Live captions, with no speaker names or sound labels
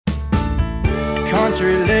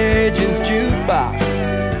Country Legends Jukebox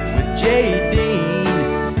with J.D.,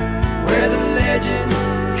 where the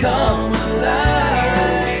legends come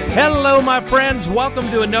alive. Hello, my friends. Welcome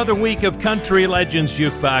to another week of Country Legends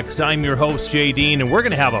Jukebox. I'm your host, J.D., and we're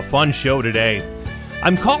going to have a fun show today.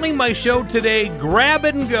 I'm calling my show today Grab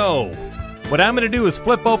and Go. What I'm going to do is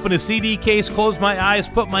flip open a CD case, close my eyes,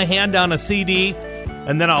 put my hand on a CD,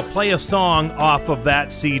 and then I'll play a song off of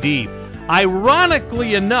that CD.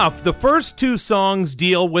 Ironically enough, the first two songs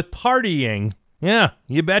deal with partying. Yeah,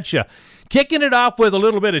 you betcha. Kicking it off with a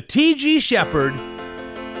little bit of T.G. Shepherd.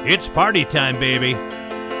 It's party time, baby.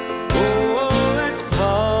 Oh, it's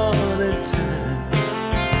party time.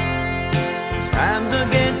 It's time to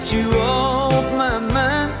get you off my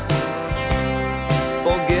mind.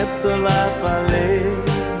 Forget the life I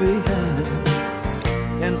left behind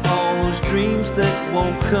and all those dreams that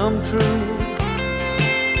won't come true.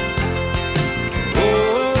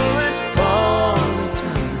 Oh, it's party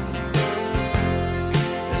time.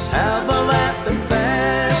 Let's have a laugh and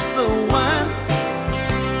pass the wine.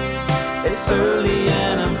 It's early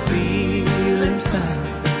and I'm feeling fine.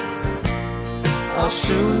 I'll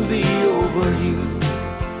soon be over you.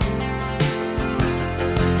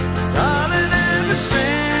 Darling, ever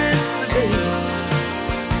since the day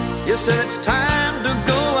you said it's time to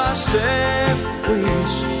go our separate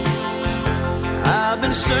ways, I've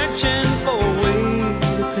been searching for a way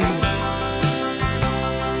to pay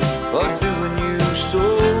for doing you so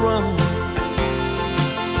wrong.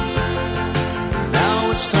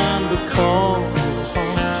 Now it's time to call you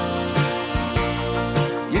home.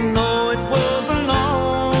 You know it wasn't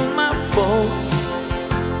all my fault.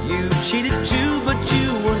 You cheated too, but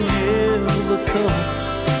you were never caught.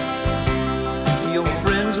 Your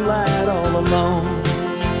friends lied all along.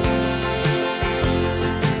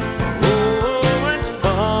 Oh, it's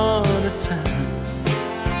party time.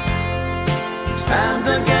 It's time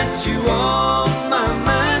to get you off my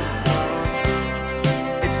mind.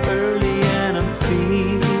 It's early and I'm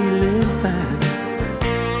feeling fine.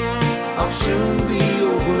 I'll soon be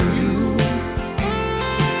over you.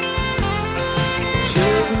 It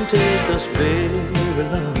shouldn't take us very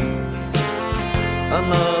long.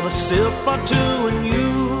 Another sip or two and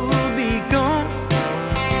you'll be gone.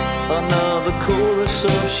 Another chorus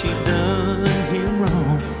of she done him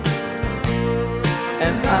wrong,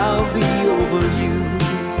 and I'll be over you.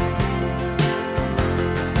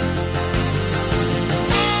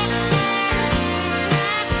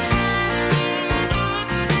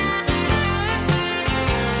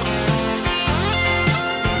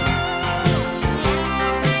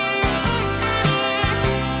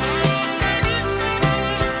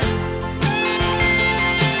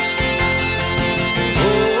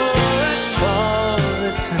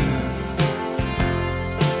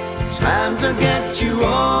 To get you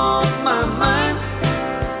off my mind.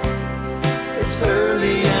 It's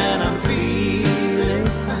early and I'm feeling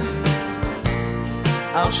fine.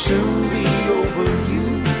 I'll soon be over you.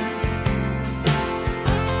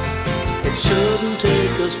 It shouldn't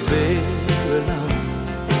take us very long.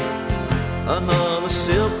 Another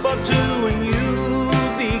sip or two and you'll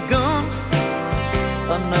be gone.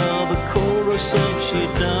 Another chorus of she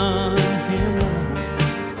done him wrong,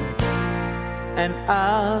 and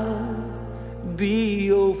I'll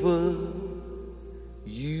be over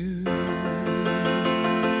you.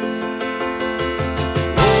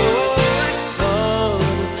 Oh, it's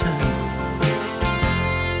party time.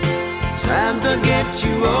 Time to get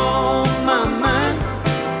you off my mind.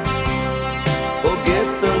 Forget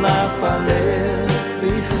the life I left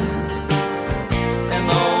behind and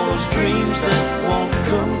all those dreams that won't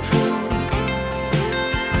come true.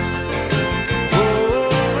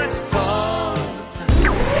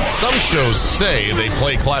 Some shows say they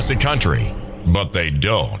play classic country, but they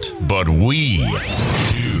don't. But we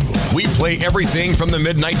do. We play everything from the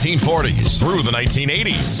mid-1940s through the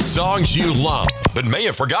 1980s. Songs you love, but may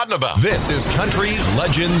have forgotten about. This is Country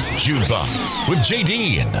Legends Jukebox with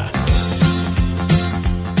J.D.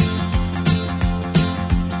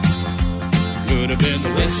 Could have been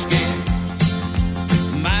the whiskey,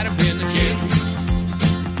 might have been the gin,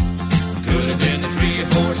 could have been the 3 or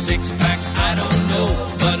 4 6-packs, I don't know.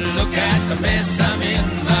 But look at the mess I'm in,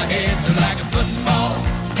 my head's like a football.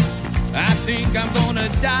 I think I'm gonna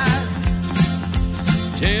die.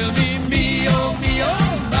 Tell me, me, oh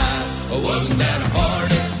my, oh, wasn't that a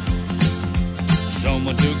party?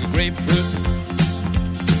 Someone took a grapefruit,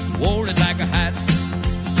 wore it like a hat.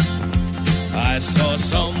 I saw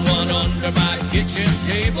someone under my kitchen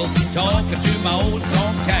table talking to my old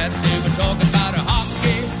tomcat. They were talking about a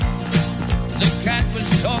hockey. The cat was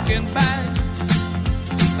talking back.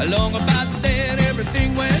 Along about then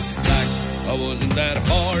everything went black. or wasn't that a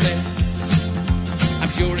party? I'm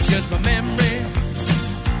sure it's just my memory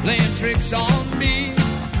playing tricks on me.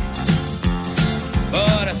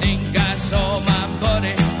 But I think I saw my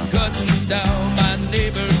buddy cutting down my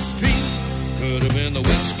neighbor's street. Could have been the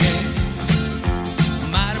whiskey,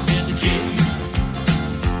 might have been the gin,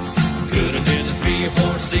 could have been the 3 or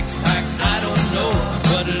 4 6-packs, I don't know.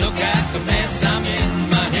 But look at the mess I'm in,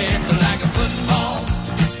 my head's like a football.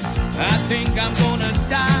 I think I'm gonna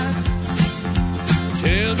die.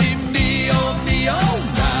 Tell me, oh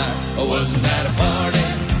my, wasn't that a party?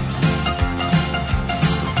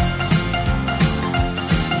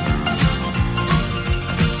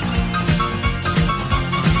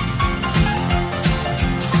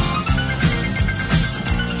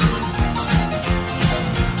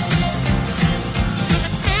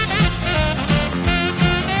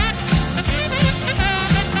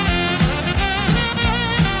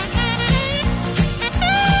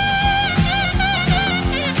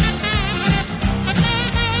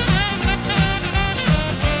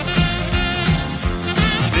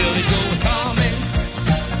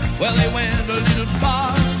 Well, they went a little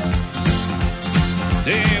far.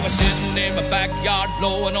 They were sitting in my backyard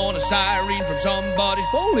blowing on a siren from somebody's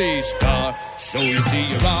police car. So you see,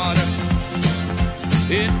 Your Honor,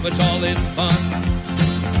 it was all in fun.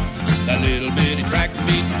 That little bitty track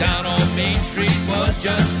meet down on Main Street was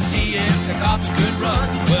just to see if the cops could run.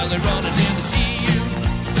 Well, they run us in to see you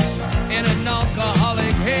in an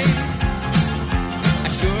alcoholic haze. I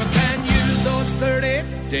sure can use those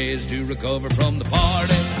 30 days to recover from the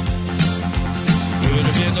party. Could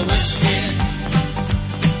have been the whiskey,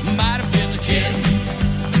 might have been the gin,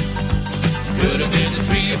 could have been the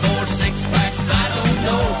 3 or 4 6-packs, I don't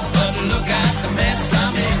know. But look at the mess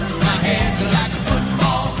I'm in, my head's like a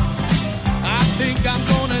football. I think I'm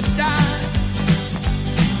gonna die.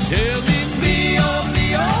 Tell me,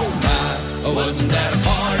 oh my, wasn't that a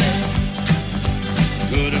party?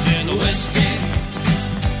 Could have been the whiskey,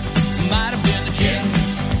 might have been the gin,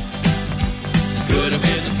 could have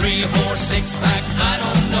been the 3 or 4 6-packs, I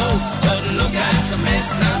don't know. But look at the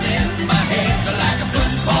mess I'm in, my head's like a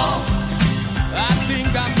football. I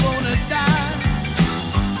think I'm gonna die.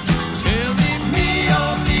 Tell me,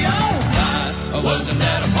 oh my, wasn't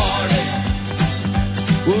that a party?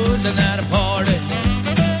 Wasn't that a party?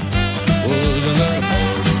 Wasn't that a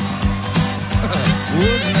party?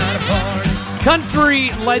 Wasn't that a party?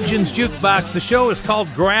 Country Legends Jukebox. The show is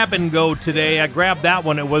called Grab and Go today. I grabbed that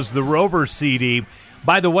one. It was the Rover CD.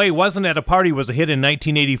 By the way, Wasn't At a Party was a hit in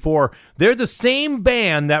 1984. They're the same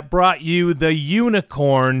band that brought you the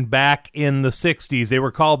Unicorn back in the 60s. They were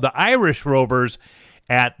called the Irish Rovers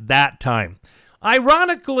at that time.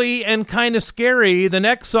 Ironically and kind of scary, the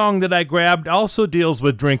next song that I grabbed also deals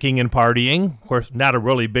with drinking and partying. Of course, not a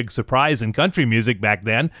really big surprise in country music back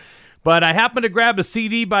then. But I happened to grab a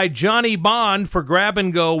CD by Johnny Bond for Grab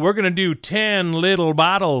and Go. We're going to do 10 Little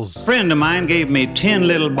Bottles. A friend of mine gave me 10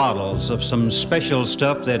 little bottles of some special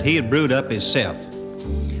stuff that he had brewed up himself.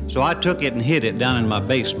 So I took it and hid it down in my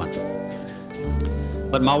basement.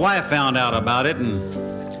 But my wife found out about it,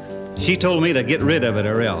 and she told me to get rid of it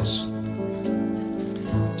or else.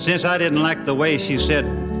 Since I didn't like the way she said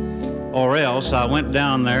or else, I went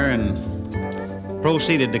down there and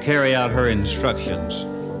proceeded to carry out her instructions.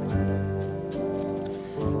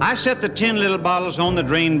 I set the 10 little bottles on the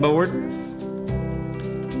drain board,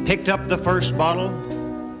 picked up the first bottle,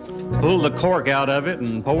 pulled the cork out of it,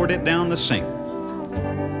 and poured it down the sink.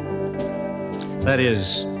 That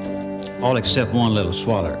is, all except one little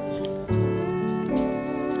swaller,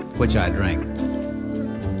 which I drank.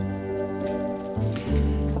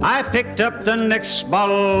 I picked up the next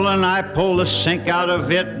bottle, and I pulled the sink out of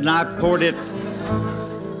it, and I poured it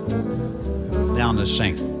down the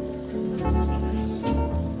sink.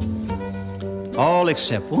 All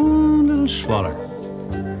except one little swaller,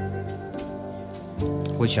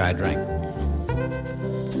 which I drank.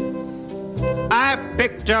 I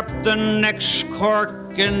picked up the next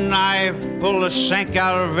cork and I pulled the sink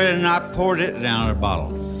out of it and I poured it down the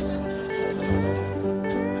bottle.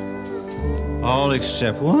 All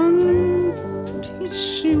except one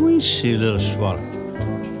teensy-weensy little swaller,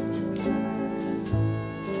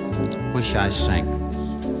 which I sank.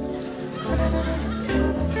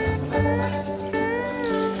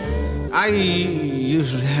 I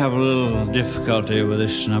usually have a little difficulty with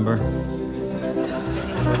this number.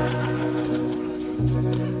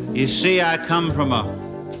 You see, I come from a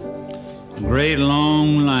great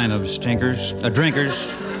long line of drinkers.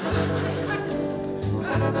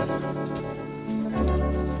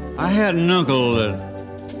 I had an uncle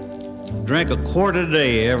that drank a quart a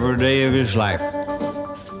day every day of his life.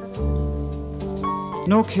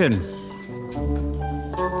 No kidding.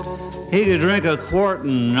 He could drink a quart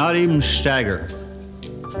and not even stagger.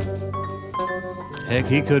 Heck,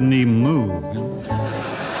 he couldn't even move.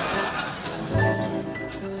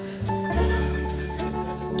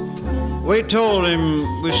 We told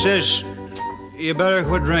him, we says, you better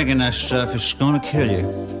quit drinking that stuff. It's gonna kill you.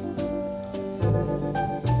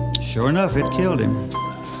 Sure enough, it killed him.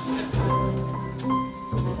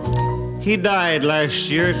 He died last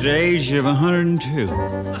year at the age of 102.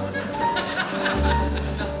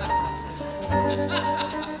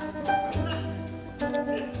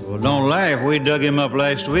 Well, don't laugh. We dug him up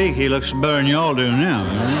last week. He looks better than y'all do now.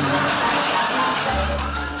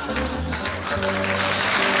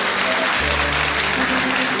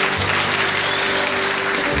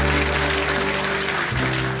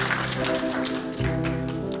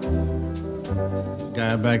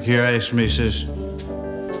 Guy back here asked me, he says,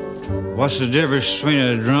 what's the difference between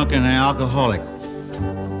a drunk and an alcoholic?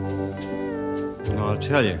 Well, I'll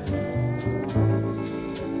tell you.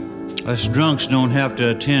 Us drunks don't have to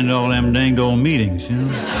attend all them dang old meetings, you know?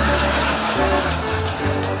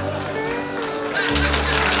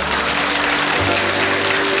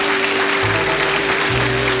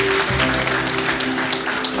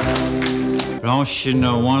 But I want you to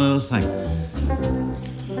know one little thing.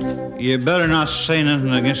 You better not say nothing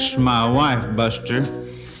against my wife, Buster,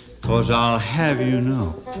 'cause I'll have you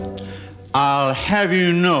know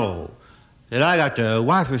that I got the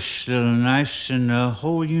wifest little nice in the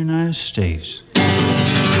whole United States.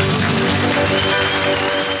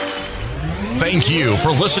 Thank you for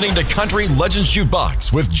listening to Country Legends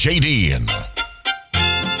Jukebox with J.D.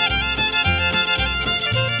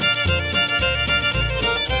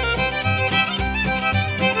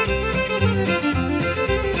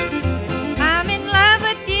 I'm in love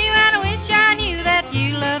with you and I wish I knew that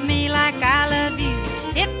you love me like I love you.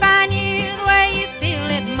 If I knew the way you feel,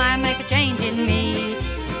 it might make a change in me.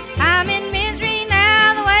 I'm in misery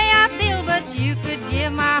now the way I feel, but you could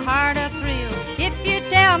give my heart a thrill if you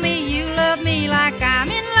tell me you love me like I'm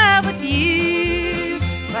in love with you.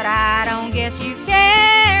 But I don't guess you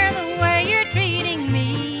care the way you're treating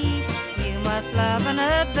me. You must love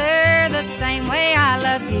another the same way I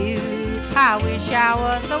love you. I wish I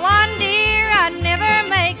was the one, dear, I'd never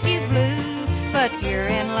make you blue. But you're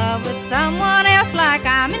in love with someone else like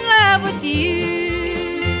I'm in love with you.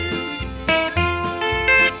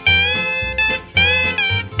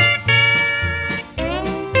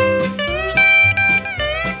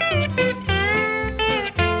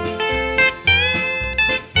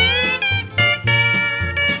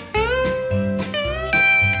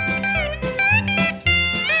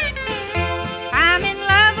 I'm in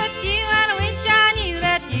love with you and I wish I knew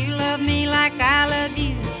that you love me like I love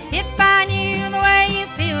you. If I knew the way you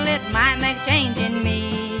feel, it might make change in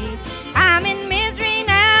me. I'm in misery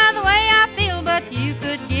now the way I feel, but you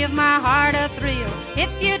could give my heart a thrill if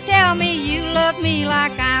you tell me you love me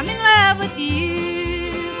like I'm in love with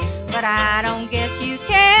you. But I don't guess you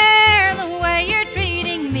care the way you're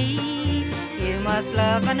treating me. You must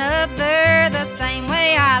love another the same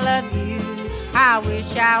way I love you. I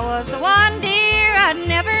wish I was the one, dear, I'd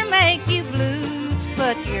never make you blue.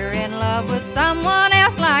 But you're in love with someone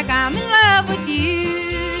else like I'm in love with you.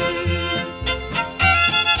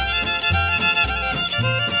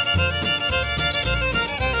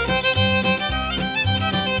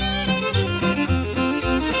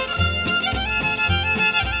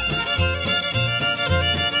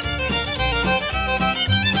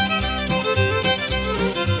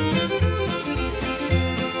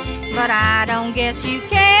 But I don't guess you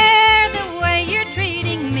care the way you're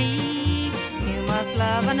treating me. You must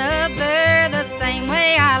love another the same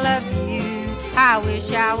way I love you. I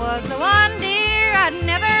wish I was the one, dear, I'd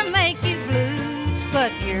never make you blue.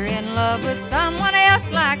 But you're in love with someone else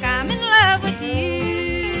like I'm in love with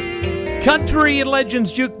you. Country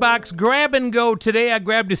Legends Jukebox Grab and Go. Today I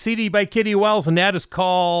grabbed a CD by Kitty Wells, and that is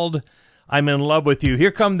called I'm in Love with You. Here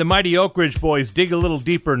come the mighty Oak Ridge Boys. Dig a little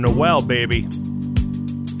deeper in the well, baby.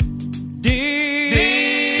 Dig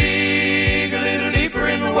a little deeper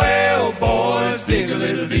in the well, boys. Dig a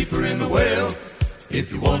little deeper in the well.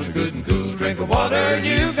 If you want a good and cool drink of water,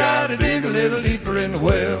 you gotta dig a little deeper in the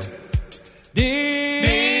well.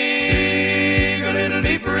 Dig a little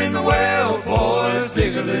deeper in the well, boys.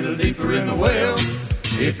 Dig a little deeper in the well.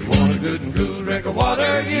 If you want a good and cool drink of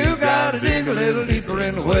water, you gotta dig a little deeper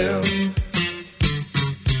in the well.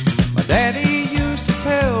 My daddy used to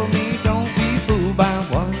tell me, don't be fooled by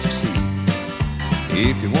what you see.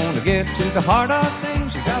 If you want to get to the heart of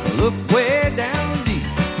things, you gotta look way down deep.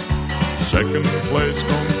 Second place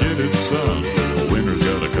gonna get it, son. The winner's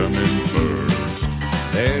gotta come in first.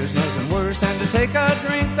 There's nothing worse than to take a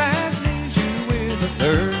drink that leaves you with a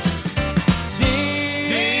thirst.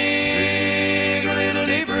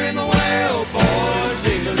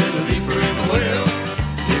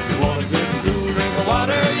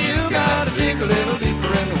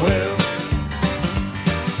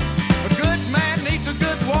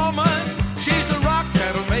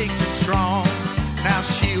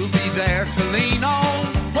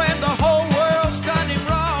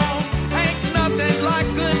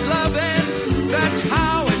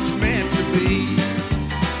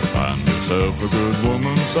 love a good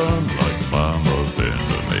woman, son, like mama's been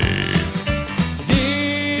to me.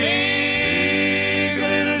 Dig a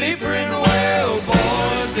little deeper in the well,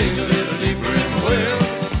 boys, dig a little deeper in the well.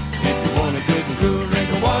 If you want a good and cool drink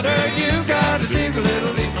of water, you gotta dig a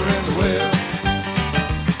little deeper in the well.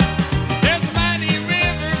 There's a mighty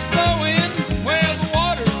river flowing where the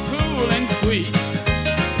water's cool and sweet.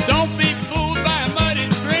 Don't be fooled by a muddy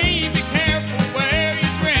stream, be careful where you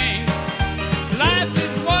drink. Life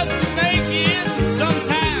is what you make it,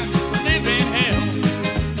 sometimes it's living hell.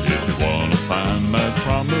 If you wanna find that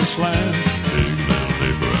promised land, dig a little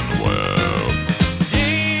deeper in the well. Dig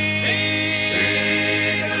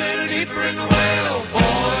a little deeper in the well,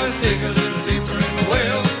 boys, dig a little deeper in the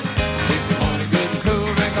well. If you want a good and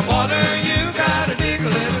cool drink of water, you gotta dig a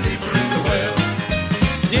little deeper in the well.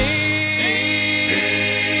 Dig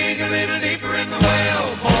a little deeper in the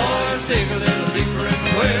well, boys, dig a little deeper in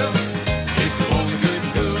the well. If you want a good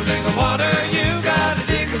and cool drink of water, you gotta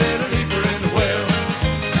dig a little deeper in the well.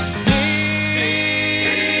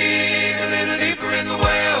 Dig a little deeper in the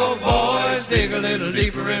well, boys, dig a little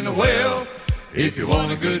deeper in the well. If you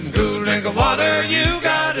want a good and cool drink of water, you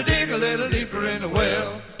gotta dig a little deeper in the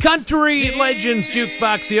well. Country Legends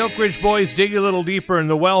Jukebox, the Oak Ridge Boys, dig a little deeper in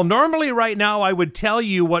the well. Normally right now I would tell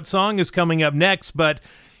you what song is coming up next, but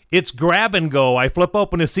it's grab and go. I flip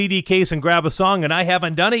open a CD case and grab a song, and I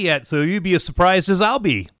haven't done it yet, so you'd be as surprised as I'll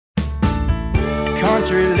be.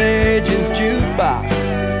 Country Legends Jukebox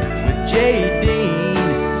with J. Dean,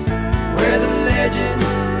 where the legends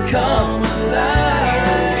come alive.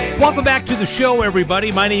 Welcome back to the show,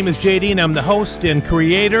 everybody. My name is JD, and I'm the host and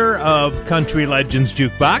creator of Country Legends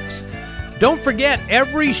Jukebox. Don't forget,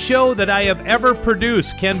 every show that I have ever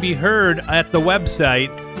produced can be heard at the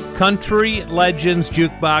website,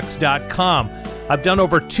 countrylegendsjukebox.com. I've done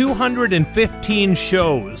over 215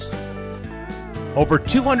 shows. Over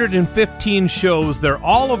 215 shows. They're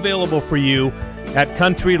all available for you at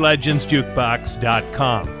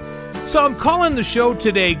countrylegendsjukebox.com. So I'm calling the show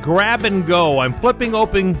today Grab and Go. I'm flipping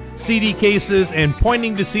open CD cases and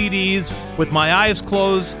pointing to CDs with my eyes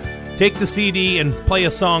closed, take the CD and play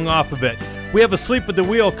a song off of it. We have Asleep at the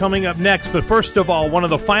Wheel coming up next, but first of all, one of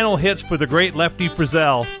the final hits for the great Lefty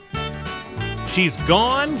Frizzell. She's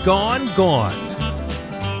Gone, Gone, Gone.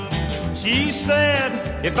 She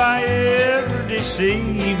said if I ever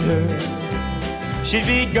deceived her, she'd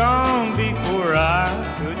be gone before I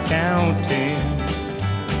could count 10.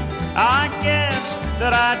 I guess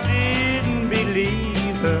that I didn't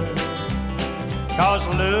believe her, 'cause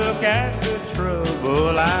look at the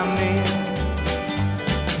trouble I'm in.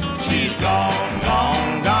 She's gone,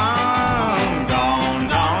 gone, gone, gone,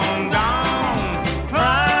 gone, gone.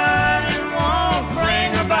 Crying won't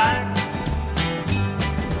bring her back.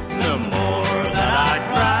 The more that I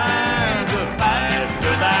cry, the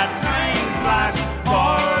faster that train flies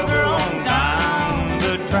farther on down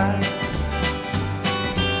the track.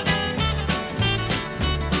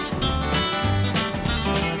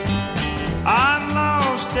 I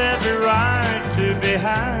lost every right to be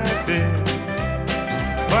happy.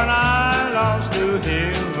 When I lost the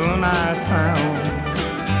heaven I found,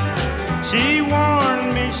 she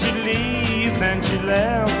warned me she'd leave and she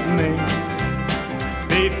left me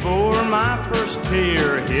before my first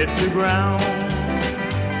tear hit the ground.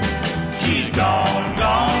 She's gone,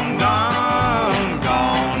 gone, gone,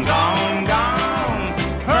 gone, gone, gone.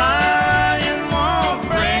 Crying won't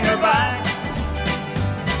bring her back.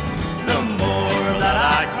 The more that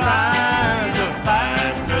I cry, the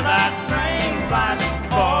faster that train flies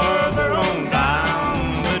farther on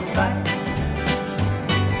down the track.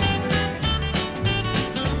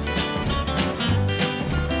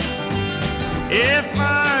 If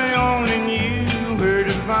I only knew where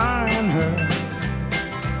to find her,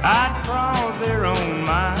 I'd crawl there on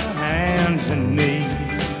my hands and knees.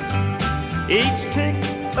 Each tick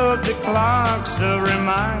of the clock's a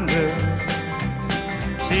reminder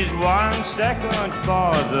she's 1 second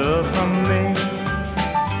farther from me.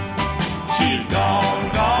 She's gone,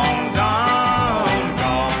 gone, gone,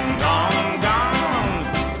 gone, gone, gone.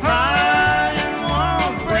 Crying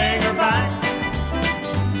won't bring her back.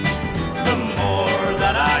 The more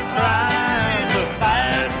that I cry, the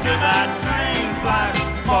faster that train flies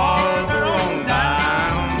farther on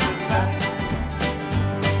down the track.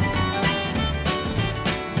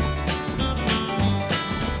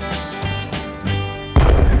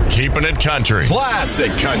 Keeping it country.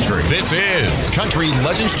 Classic country. This is Country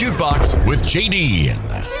Legends Jukebox with JD.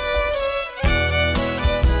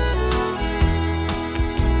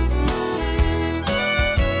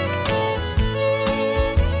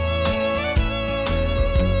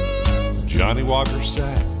 Johnny Walker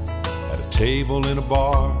sat at a table in a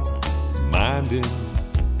bar, minding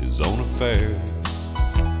his own affairs,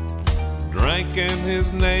 drinking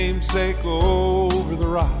his namesake over the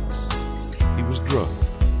rocks. He was drunk,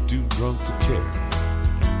 too drunk to care,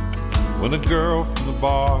 when a girl from the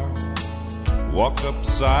bar walked up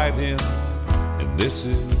beside him, and this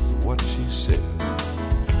is what she said.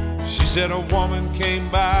 She said, a woman came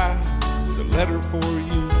by with a letter for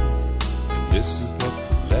you, and this is what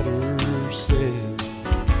the letter said.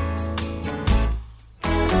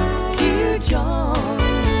 Dear John,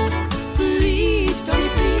 please, don't you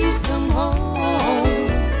please come home.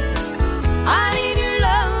 I need your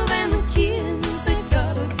love and the kids, they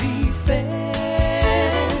gotta be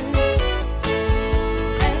fed.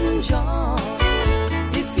 And John,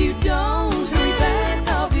 if you don't hurry back,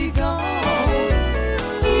 I'll be gone.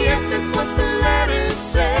 Yes, that's what the letter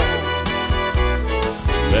said.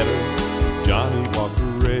 Letter Johnny Walker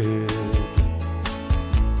read.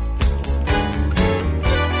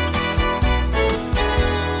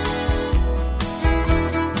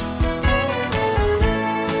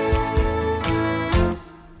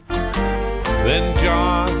 Then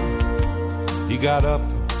John, he got up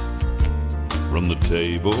from the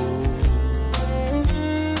table,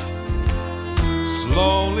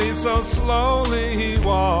 slowly, so slowly he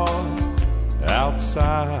walked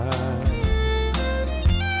outside.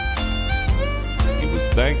 He was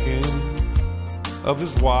thinking of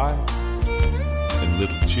his wife and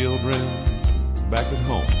little children back at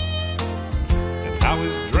home, and how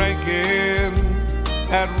his drinking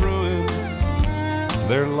had ruined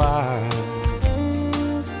their lives.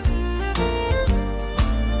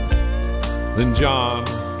 Then John,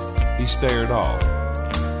 he stared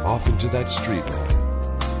off into that streetlight.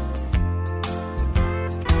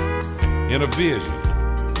 In a vision,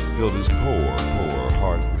 filled his poor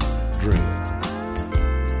heart with dread.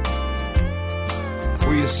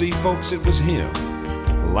 For you see, folks, it was him,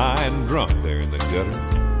 lying drunk there in the gutter,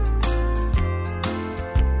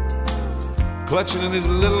 clutching in his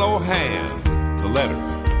little old hand the letter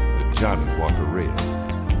that Johnny Walker read.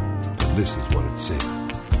 And this is what it said.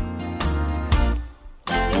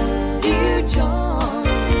 Dear John,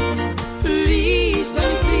 please,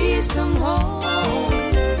 don't you please come home.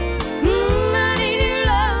 I need your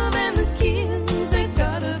love and the kids, they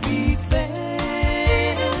gotta be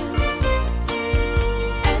fed.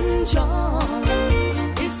 And John,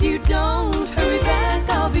 if you don't hurry back,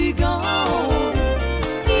 I'll be gone.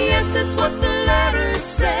 Yes, that's what the letter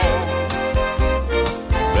said.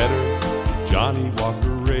 Letter Johnny Walker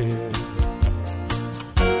read.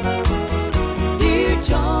 Dear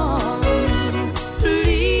John,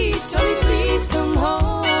 please, Johnny, please come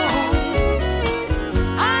home.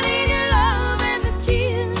 I need your love and the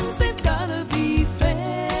kids, they've gotta be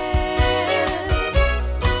fed.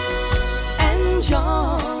 And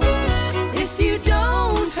John, if you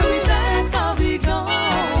don't hurry back, I'll be gone.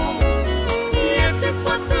 Yes, it's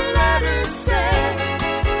what the letter said.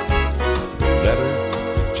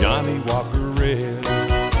 Letter Johnny Walker read.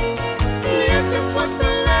 Yes, it's what the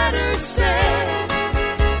letter said.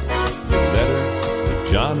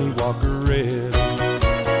 Johnny Walker read.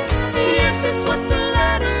 Yes, it's what the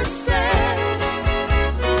letter said.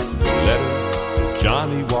 Letter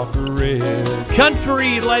Johnny Walker read.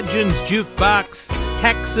 Country Legends Jukebox,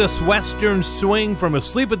 Texas Western Swing from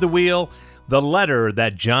Asleep at the Wheel, the letter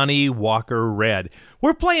that Johnny Walker read.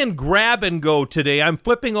 We're playing Grab and Go today. I'm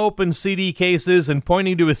flipping open CD cases and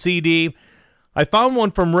pointing to a CD. I found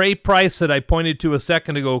one from Ray Price that I pointed to a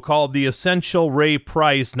second ago called The Essential Ray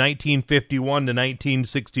Price, 1951 to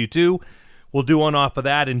 1962. We'll do one off of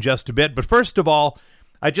that in just a bit. But first of all,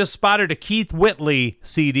 I just spotted a Keith Whitley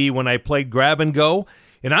CD when I played Grab and Go.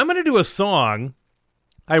 And I'm going to do a song,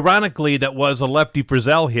 ironically, that was a Lefty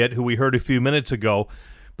Frizzell hit, who we heard a few minutes ago.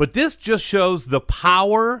 But this just shows the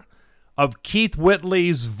power of Keith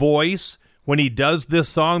Whitley's voice when he does this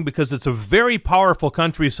song, because it's a very powerful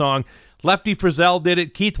country song. Lefty Frizzell did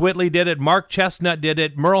it, Keith Whitley did it, Mark Chestnut did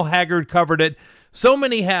it, Merle Haggard covered it. So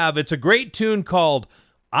many have. It's a great tune called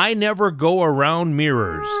I Never Go Around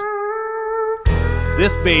Mirrors.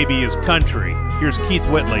 This baby is country. Here's Keith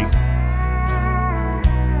Whitley.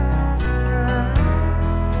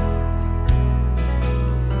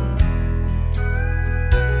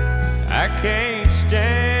 I can't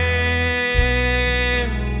stand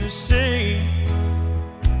to see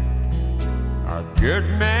a good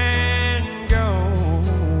man go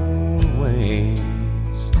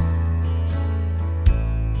waste.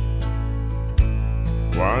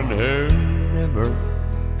 One who never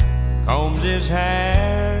combs his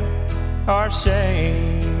hair or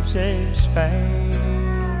shaves his face.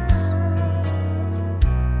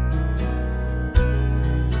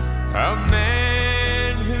 A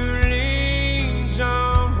man who leaves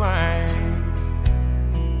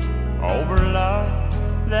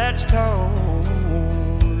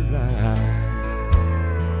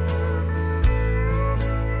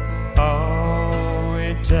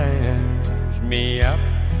tears me up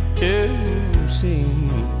to see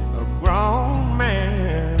a grown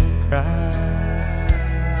man cry.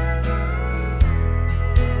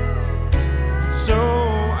 So I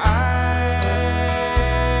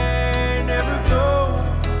never go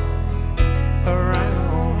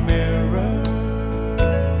around mirrors.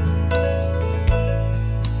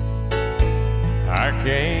 I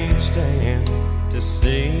can't stand to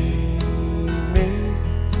see me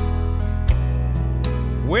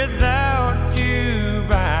without you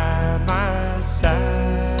by my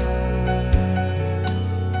side.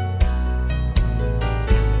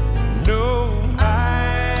 No,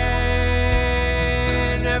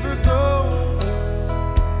 I never go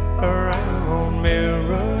around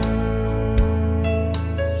mirrors,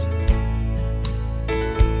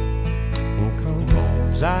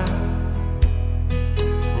 'cause I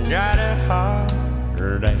got a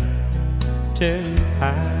heartache to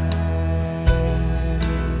hide.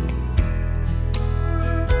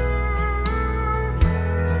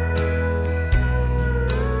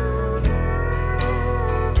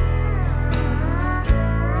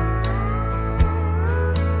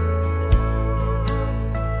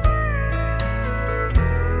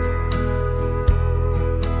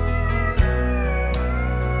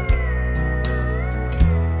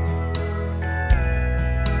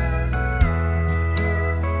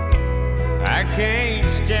 I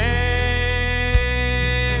can't stand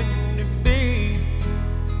to be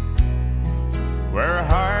where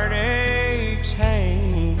heartaches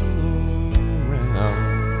hang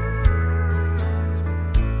around.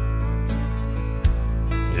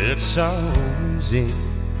 It's so easy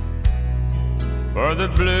for the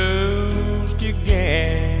blues to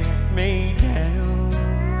get me down.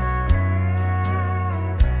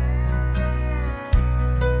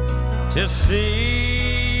 To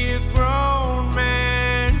see a grown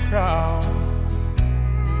man cry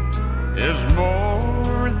is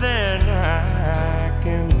more than I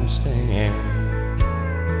can stand.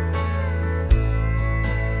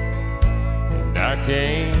 And I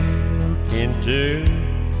can't look into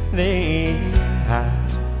the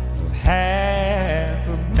eyes of half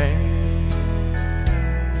a man.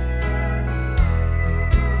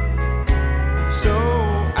 So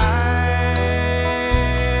I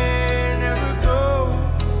never go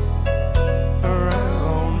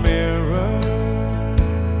around mirrors.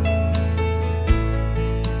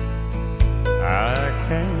 I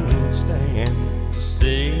can't stand to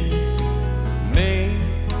see me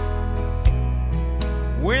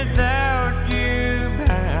without you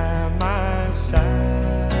by my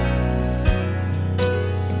side.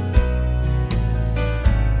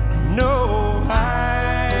 No, I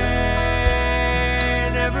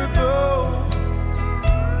never go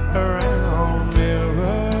around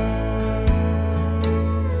mirrors,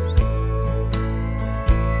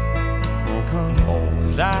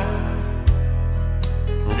 'cause I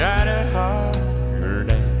got a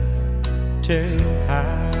heartache to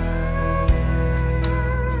hide.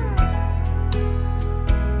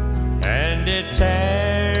 And it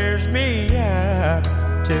tears me up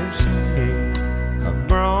to see a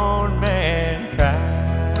grown man cry.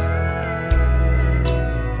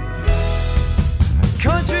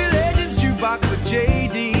 Country Legends Jukebox with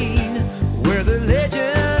J.D., where the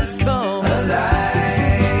legends come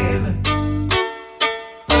alive.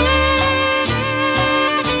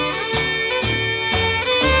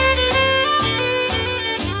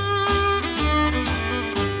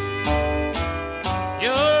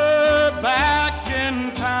 You're back in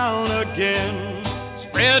town again,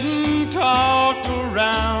 spreading talk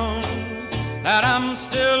around that I'm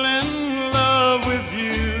still in love with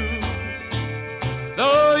you,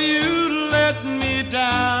 though you let me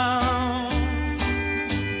down.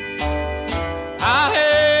 I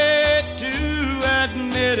hate to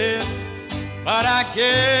admit it, but I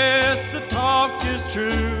guess the talk is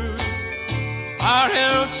true, or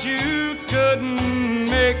else you couldn't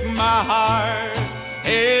make my heart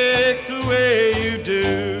ache the way you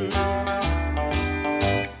do.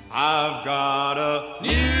 I've got a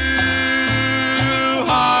new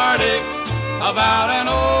heartache about an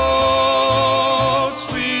old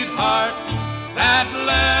sweetheart that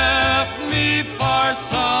left me for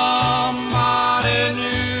somebody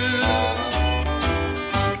new.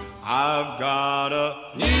 I've got a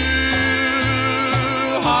new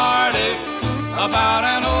heartache about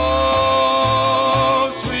an old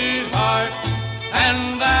sweetheart, and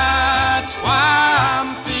that's why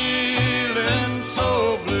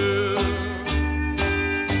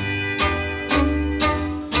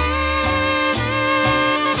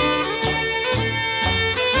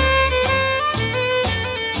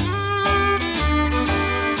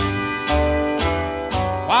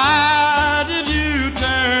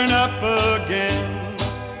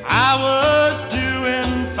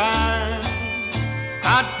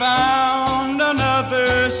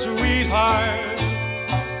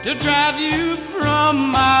to drive you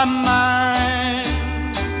from my mind.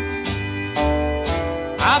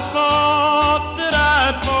 I thought that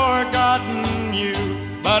I'd forgotten you,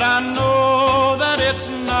 but I know that it's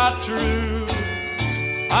not true,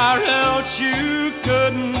 or else you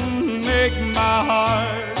couldn't make my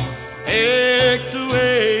heart ache the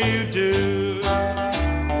way you do.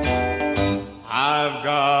 I've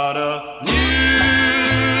got a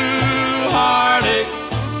new heartache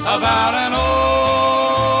about an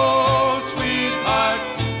old sweetheart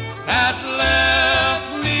that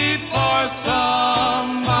left me for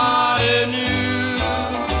somebody new.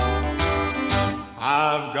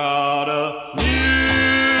 I've got a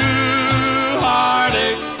new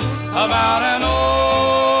heartache about an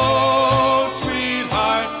old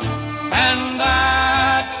sweetheart, and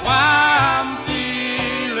that's why I'm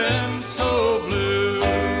feeling so blue.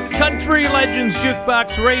 Country Legends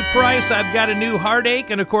Jukebox, Ray Price, I've Got a New Heartache.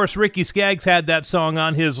 And, of course, Ricky Skaggs had that song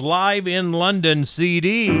on his Live in London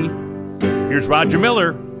CD. Here's Roger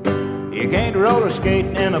Miller. You can't roller skate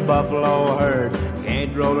in a buffalo herd.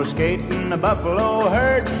 Can't roller skate in a buffalo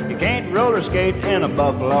herd. You can't roller skate in a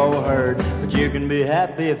buffalo herd. But you can be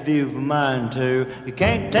happy if you've a mind to. You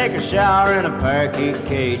can't take a shower in a parakeet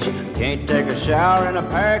cage. Can't take a shower in a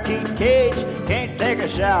parakeet cage. Can't take a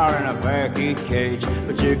shower in a parakeet cage.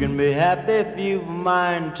 But you can be happy if you've a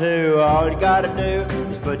mind to. All you gotta do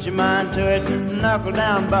is put your mind to it. Knuckle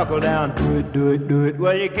down, buckle down, do it, do it, do it.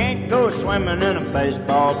 Well, you can't go swimming in a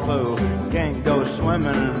baseball pool. You can't go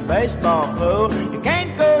swimming in a baseball pool. You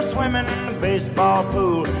can't go swimming in a baseball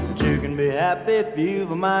pool. But you can be happy if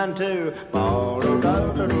you've a mind to.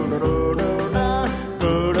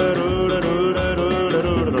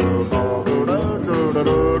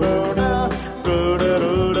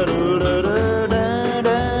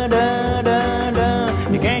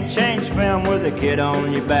 You can't change film with a kid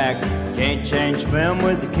on your back. Can't change film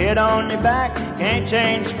with the kid on your back. Can't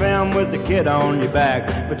change film with the kid on your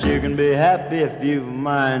back. But you can be happy if you've a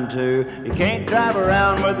mind to. You can't drive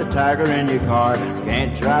around with a tiger in your car. You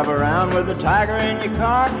can't drive around with a tiger in your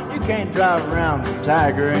car. You can't drive around with a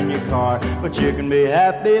tiger in your car. But you can be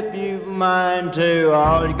happy if you've a mind to.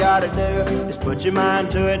 All you gotta do is put your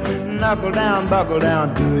mind to it. Knuckle down, buckle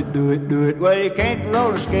down, do it, do it, do it. Well, you can't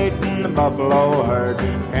roller skate in the buffalo herd.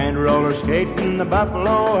 You can't roller skate in the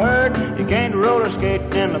buffalo herd. You can't roller skate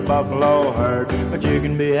in the buffalo herd. But you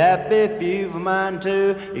can be happy if you've a mind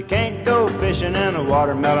to. You can't go fishing in a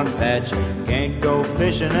watermelon patch. You can't go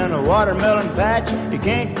fishing in a watermelon patch. You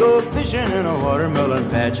can't go fishing in a watermelon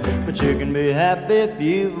patch. But you can be happy if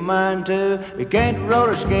you've a mind to. You can't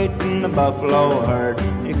roller skate in the buffalo herd.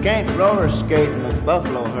 You can't roller skate in the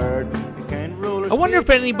buffalo herd. You can't roller skate. I wonder if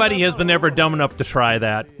anybody has been ever dumb enough to try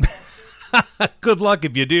that. Good luck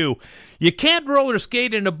if you do. You can't roller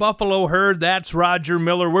skate in a buffalo herd. That's Roger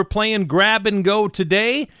Miller. We're playing Grab and Go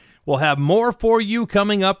today. We'll have more for you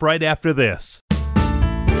coming up right after this.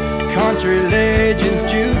 Country Legends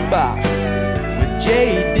Jukebox with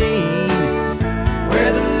J.D.,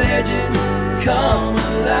 where the legends come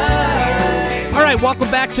alive. All right, welcome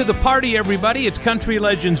back to the party, everybody. It's Country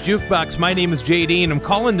Legends Jukebox. My name is J.D., and I'm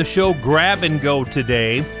calling the show Grab and Go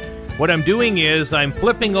today. What I'm doing is I'm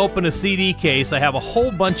flipping open a CD case. I have a whole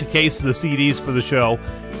bunch of cases of CDs for the show.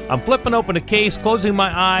 I'm flipping open a case, closing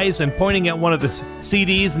my eyes, and pointing at one of the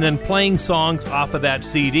CDs, and then playing songs off of that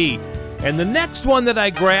CD. And the next one that I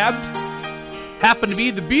grabbed happened to be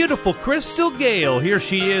the beautiful Crystal Gale. Here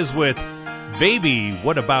she is with Baby,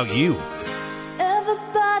 What About You?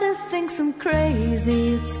 Everybody thinks I'm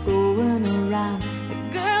crazy, it's going around. The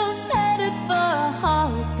girl's headed for a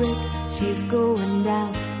heartbreak, she's going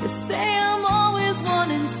down. They say I'm always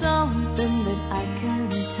wanting something that I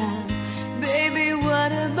can't have. Baby,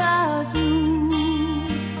 what about you?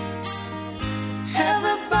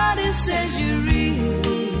 Everybody says you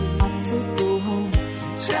really ought to go home.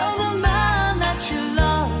 Tell the man that you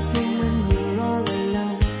love him when you're all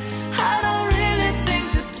alone. I don't really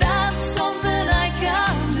think that that's something I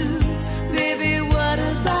can do. Baby, what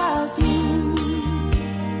about you?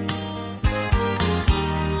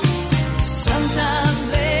 Sometimes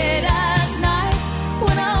late at night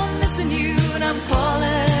when I'm missing you and I'm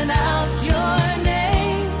calling out your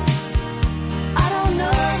name, I don't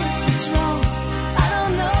know if it's wrong, I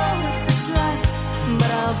don't know if it's right,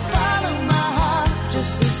 but I'll follow my heart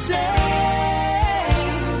just the same.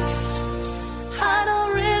 I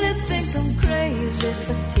don't really think I'm crazy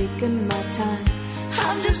for taking my time.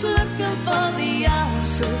 I'm just looking for the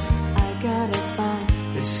answers I gotta find.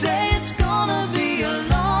 They say it's gonna be a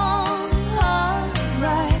long, hard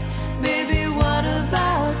ride. Baby, what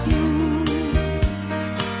about you?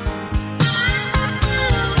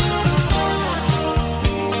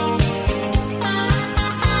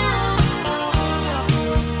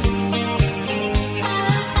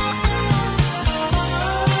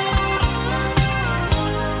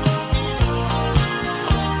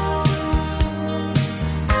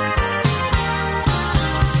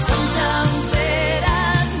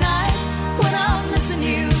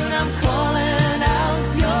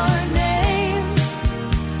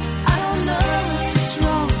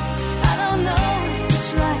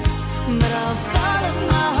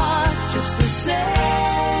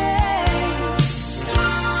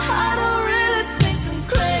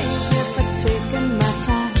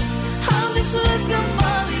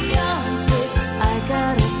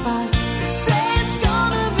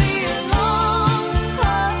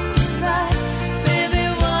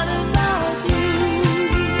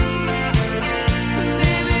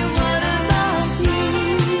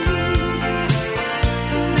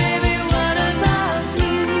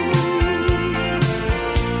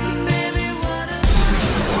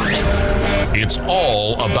 It's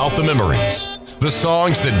all about the memories. The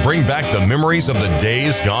songs that bring back the memories of the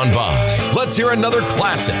days gone by. Let's hear another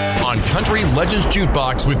classic on Country Legends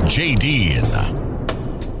Jukebox with J. Dean.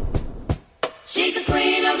 She's the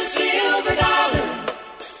queen of the silver dollar.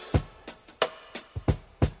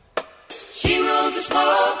 She rules the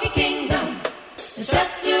smoky kingdom. The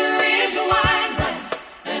scepter is a wine glass,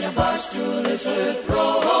 and a bar stool is her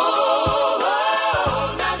throne.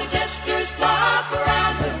 Now the jesters flock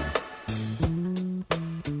around her,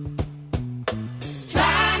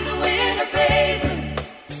 trying to win her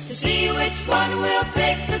favors, to see which one will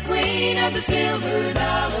take the queen of the silver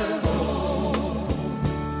dollar home.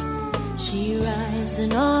 She arrives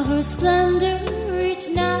in all her splendor each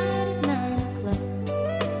night at 9 o'clock.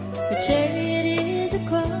 Her chariot is a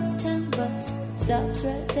crosstown bus, stops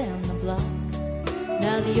right down the block.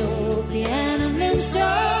 Now the old piano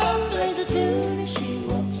minstrel plays a tune as she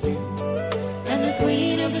walks in, and the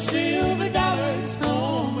queen of the silver dollar's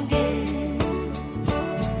home again.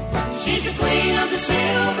 She's the queen of the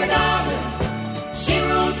silver dollar. She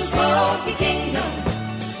rules the smoky kingdom.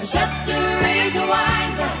 Her scepter is a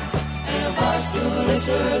wine glass, and a bar stool is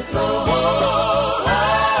her throne.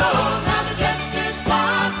 Now the jesters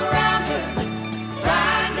flock around her,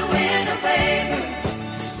 trying to win her favor,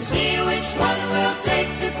 to see which one will take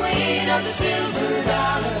the queen of the silver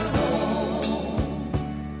dollar home.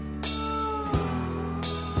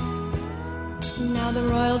 Now the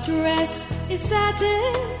royal dress is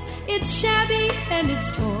satin, it's shabby and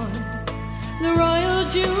it's torn. The royal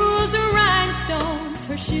jewels are rhinestones,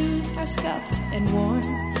 her shoes are scuffed and worn.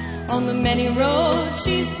 On the many roads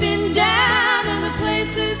she's been down, and the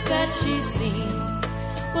places that she's seen,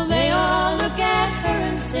 well, they all look at her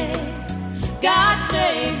and say, God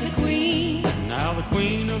save the queen. Now the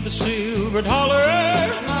queen of the silver dollar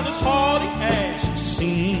is not as haughty as she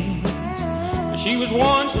seems. She was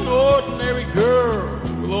once an ordinary girl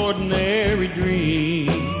with ordinary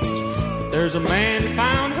dreams. But there's a man who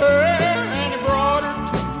found her and he brought her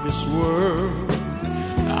to this world.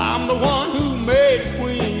 I'm the one who made a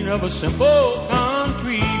queen of a simple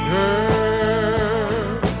country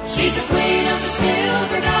girl. She's the queen of the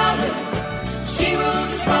silver dollar. She rules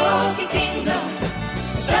the smoky kingdom.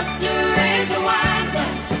 A scepter is a wine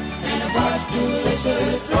glass, and a bar stool is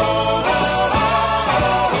her throne.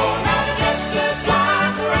 Now the jesters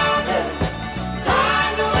flock around her,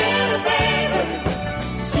 trying to win a favor,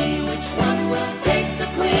 to see which one will take the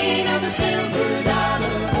queen of the silver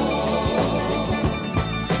dollar home.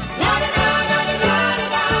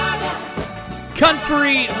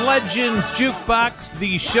 Country Legends Jukebox.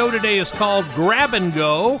 The show today is called Grab and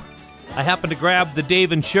Go. I happened to grab the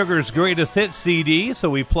Dave and Sugar's Greatest Hits CD, so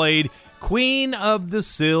we played Queen of the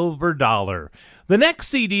Silver Dollar. The next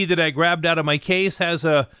CD that I grabbed out of my case has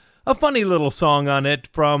a funny little song on it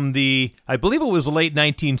from the, I believe it was the late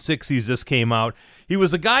 1960s this came out. He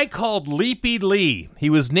was a guy called Leapy Lee. He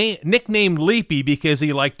was nicknamed Leapy because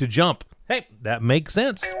he liked to jump. Hey, that makes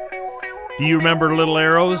sense. Do you remember Little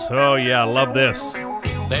Arrows? Oh yeah, love this.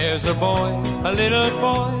 There's a boy, a little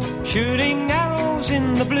boy, shooting arrows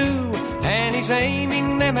in the blue, and he's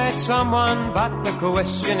aiming them at someone, but the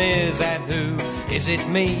question is at who? Is it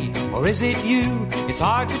me or is it you? It's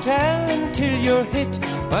hard to tell until you're hit,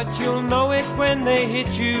 but you'll know it when they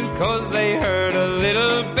hit you, 'cause they hurt a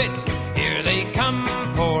little bit. Here they come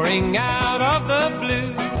pouring out of the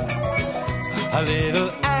blue, a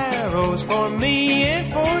little arrows for me and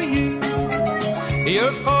for you.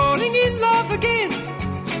 You're falling in love again,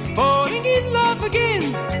 falling in love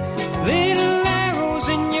again. Little arrows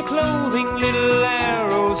in your clothing, little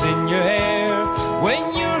arrows in your hair.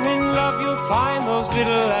 When you're in love, you'll find those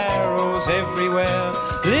little arrows everywhere.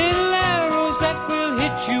 Little arrows that will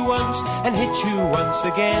hit you once and hit you once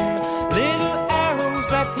again. Little arrows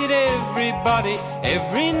that hit everybody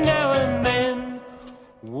every now and then.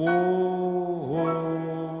 Whoa,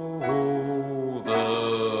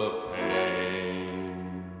 the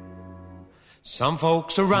pain. Some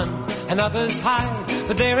folks are run and others hide,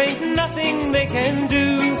 but there ain't nothing they can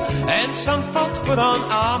do. And some folks put on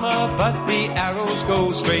armor, but the arrows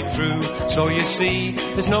go straight through. So you see,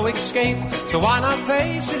 there's no escape, so why not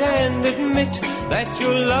face it and admit that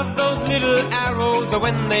you'll love those little arrows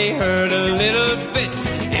when they hurt a little bit.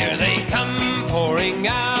 Here they come pouring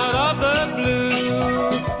out of the blue,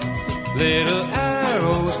 little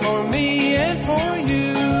arrows for me and for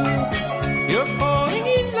you. You're falling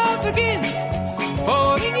in love again,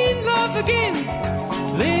 falling in love again.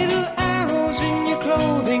 Little arrows in your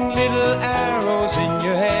clothing, little arrows in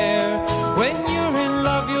your hair. When you're in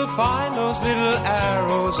love, you'll find those little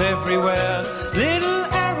arrows everywhere. Little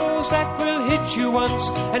arrows that will hit you once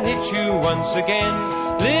and hit you once again.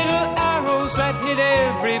 Little arrows hit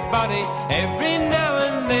everybody every now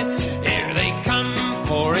and then. Here they come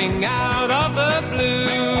pouring out of the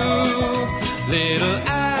blue. Little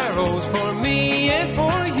arrows for me and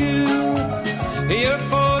for you. You're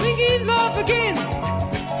falling in love again,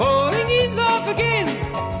 falling in love again.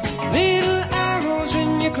 Little arrows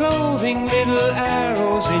in your clothing, little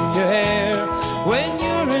arrows in your hair. When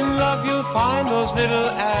you're in love, you'll find those little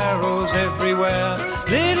arrows everywhere.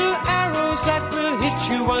 Little arrows that will hit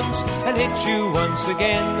you once and hit you once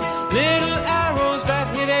again. Little arrows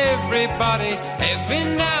that hit everybody every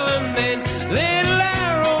now and then. Little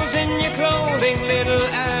arrows in your clothing, little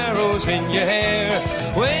arrows in your hair.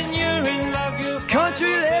 When you're in love, you'll find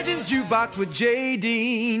Country Legends Jukebox with J.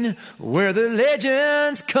 Dean, where the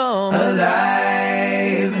legends come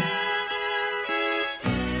alive.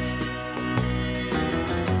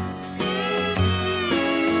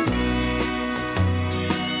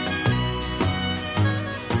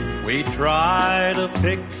 We try to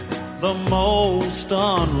pick the most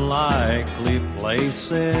unlikely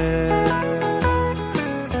places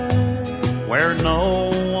where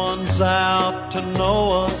no one's out to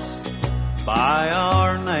know us by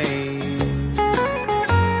our name.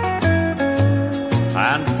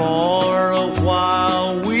 And for a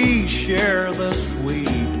while we share the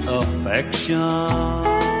sweet affection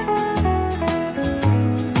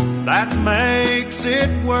that makes it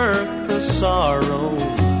worth the sorrow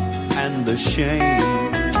and the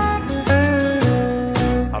shame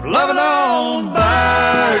of loving on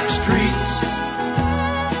back streets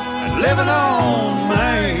and living on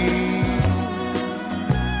Main,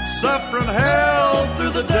 suffering hell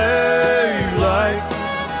through the daylight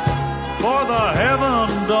for the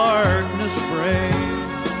heaven darkness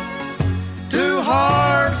brings. Two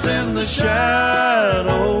hearts in the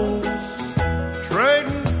shadows,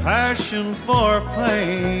 trading passion for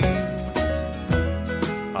pain,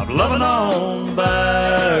 of loving on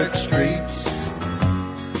back streets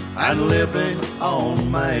and living on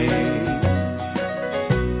Main.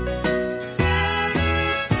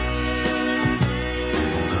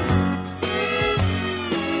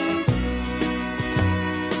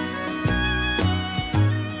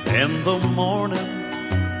 In the morning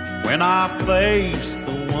when I face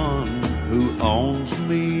the one who owns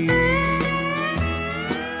me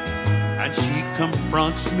and she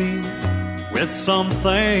confronts me with some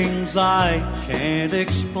things I can't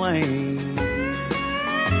explain,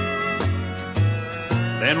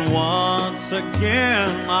 then once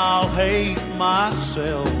again I'll hate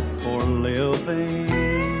myself for living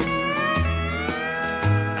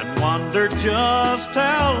and wonder just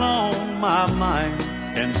how long my mind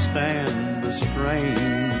can stand the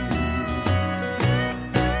strain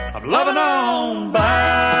of loving on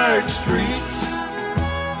back streets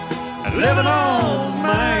and living on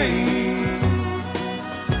Main,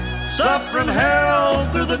 suffering hell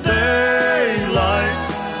through the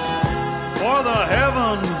daylight for the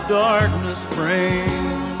heaven darkness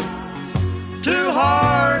brings. Two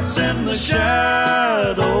hearts in the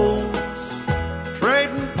shadows,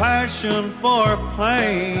 trading passion for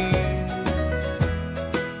pain,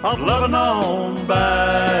 of loving on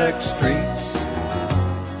back streets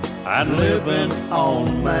and living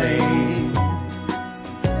on Main,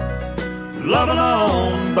 loving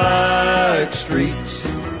on back streets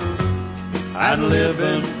and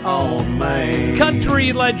living on Main.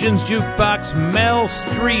 Country Legends Jukebox, Mel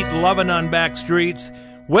Street, loving on back streets.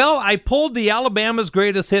 Well, I pulled the Alabama's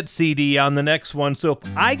Greatest Hits CD on the next one, so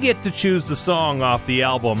if I get to choose the song off the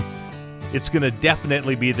album, it's going to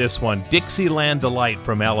definitely be this one, Dixieland Delight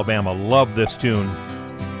from Alabama. Love this tune.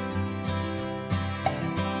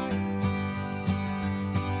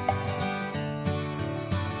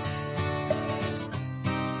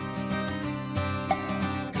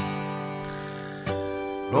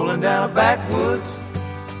 Rolling down a backwoods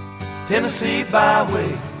Tennessee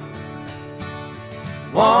byway,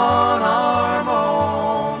 one arm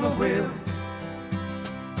on the wheel,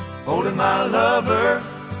 holding my lover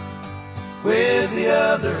with the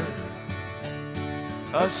other,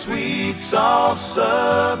 a sweet, soft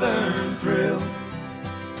southern thrill.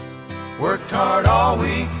 Worked hard all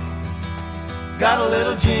week, got a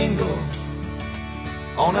little jingle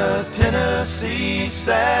on a Tennessee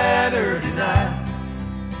Saturday night.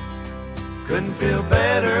 Couldn't feel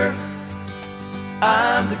better,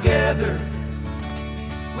 I'm together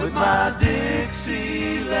with my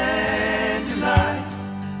Dixieland delight.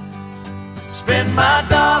 Spend my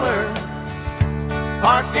dollar,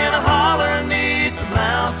 park in a holler neath the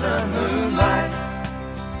mountain moonlight.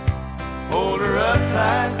 Hold her up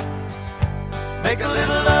tight, make a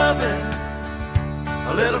little loving,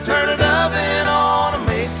 a little turning oven on a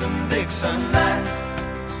Mason-Dixon night.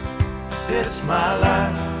 It's my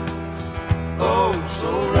life, oh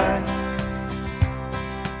so right.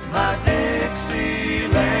 My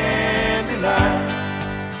Dixieland delight.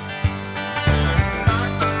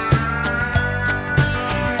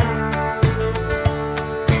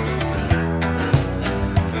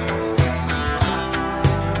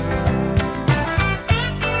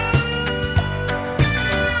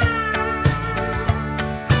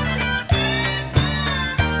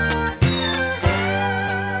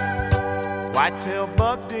 White-tailed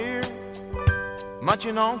buck deer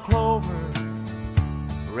munching on clover,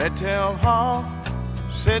 red-tailed hawk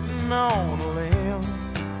sitting on a limb,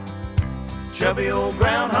 chubby old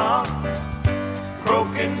groundhog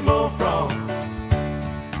croaking bullfrog,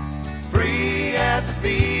 free as a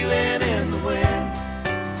feeling in the wind.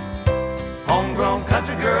 Homegrown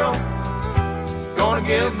country girl gonna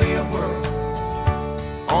give me a whirl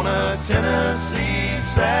on a Tennessee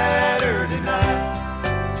Saturday night.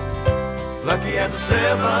 Lucky as a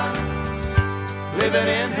 7, living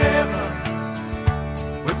in heaven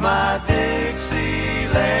with my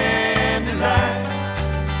Dixieland delight.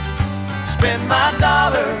 Spend my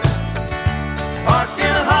dollars, park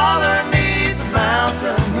in a holler, neath the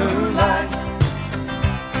mountain moonlight.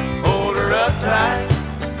 Hold her up tight,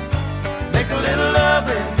 make a little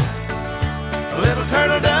loving, a little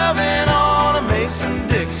turtle doving on a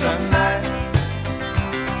Mason-Dixon night.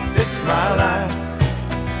 It's my life,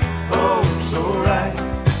 oh so right.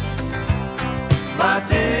 My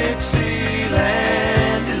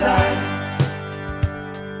Dixieland delight.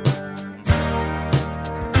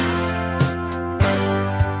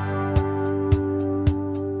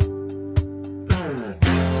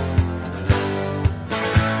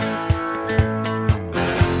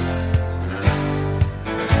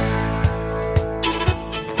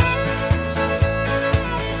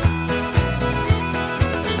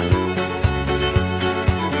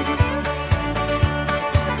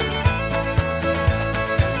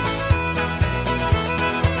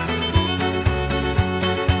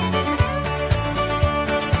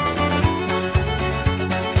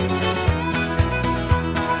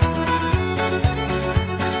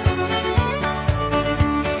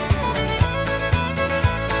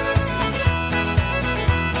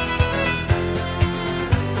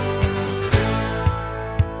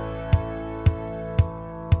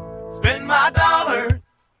 Spend my dollar,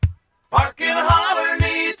 park in a holler,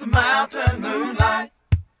 neath the mountain moonlight.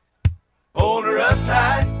 Hold her up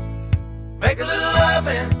tight, make a little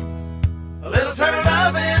loving, a little turtle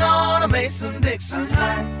loving on a Mason-Dixon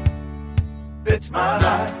night. It's my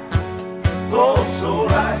life, oh so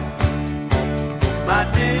right. My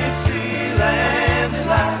Dixieland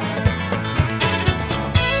delight.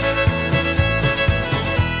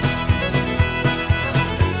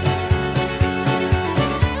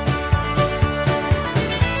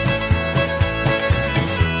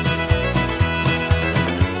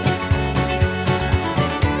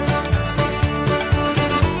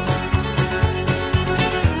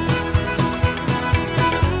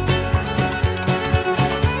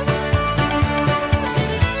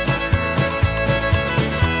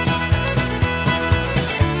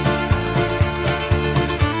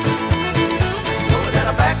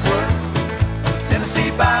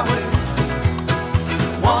 Byway,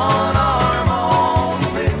 one arm on the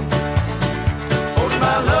ring, holding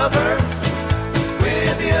my lover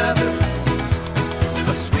with the other,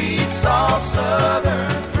 a sweet, soft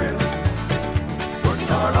southern thrill, working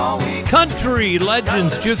hard all week. Country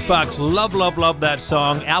Legends Jukebox, love that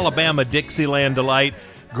song, Alabama Dixieland Delight.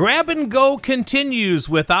 Grab and Go continues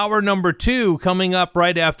with hour number 2 coming up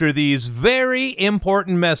right after these very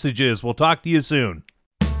important messages. We'll talk to you soon.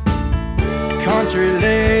 Country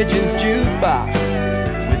Legends Jukebox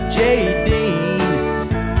with J. Dean,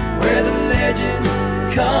 where the legends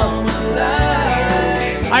come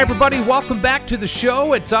alive. Hi, everybody. Welcome back to the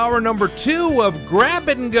show. It's hour number 2 of Grab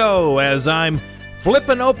and Go as I'm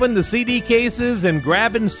flipping open the CD cases and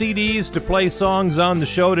grabbing CDs to play songs on the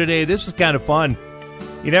show today. This is kind of fun.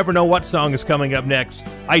 You never know what song is coming up next.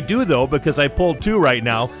 I do, though, because I pulled 2 right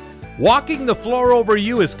now. Walking the Floor Over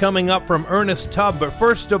You is coming up from Ernest Tubb, but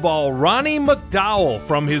first of all, Ronnie McDowell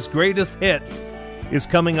from his greatest hits is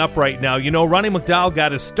coming up right now. You know, Ronnie McDowell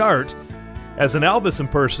got his start as an Elvis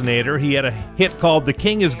impersonator. He had a hit called The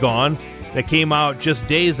King Is Gone that came out just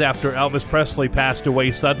days after Elvis Presley passed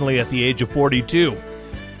away suddenly at the age of 42.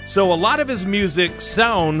 So a lot of his music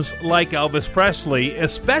sounds like Elvis Presley,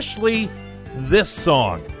 especially this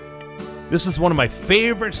song. This is one of my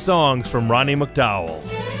favorite songs from Ronnie McDowell.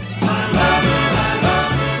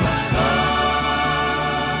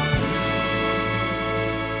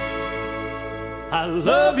 I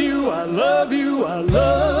love you, I love you, I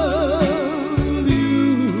love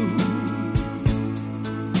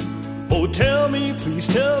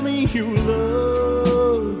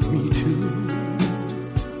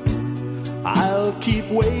keep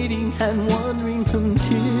waiting and wondering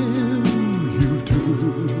until you do.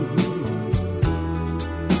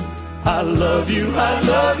 I love you, I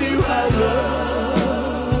love you, I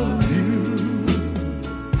love you.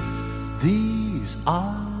 These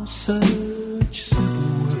are such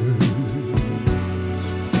simple words,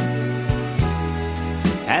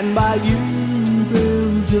 and by you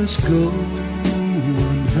they'll just go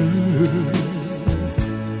unheard.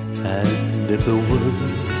 And if the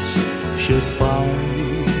words should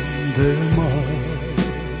find their mark,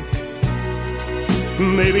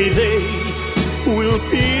 maybe they will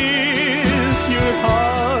pierce your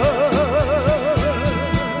heart.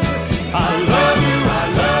 I love you, I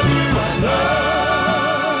love you, I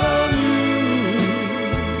love you.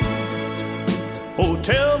 Oh,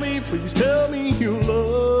 tell me, please tell me you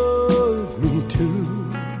love me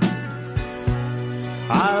too.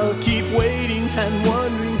 I'll keep waiting and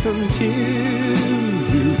wondering until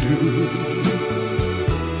you do.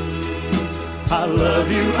 I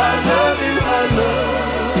love you, I love you, I love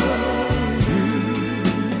you.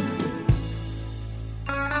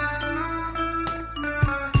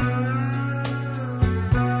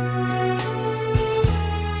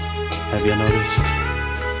 Have you noticed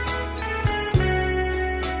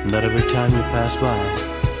that every time you pass by,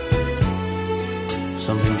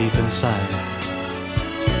 something deep inside,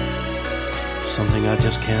 something I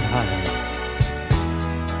just can't hide,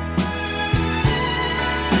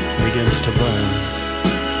 begins to burn?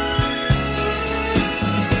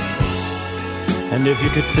 And if you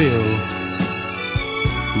could feel,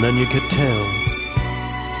 then you could tell.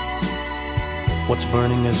 What's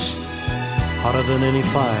burning is hotter than any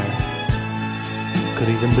fire could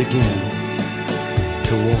even begin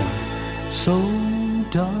to warm. So,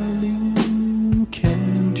 darling,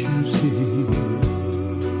 can't you see?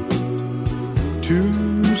 To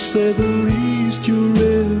say the least, you're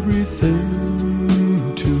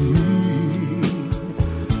everything to me.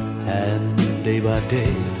 And day by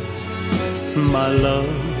day, my love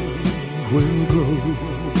will grow.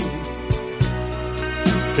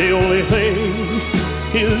 The only thing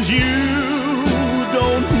is you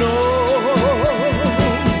don't know.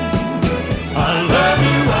 I love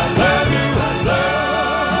you, I love you, I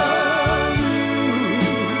love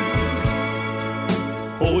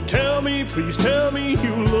you. Oh, tell me, please tell me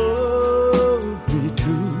you love me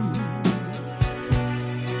too.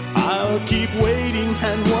 I'll keep waiting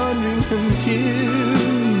and wondering until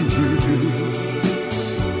you do.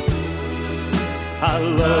 I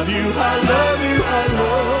love you, I love you, I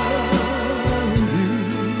love you.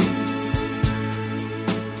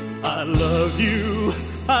 I love you,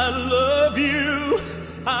 I love you,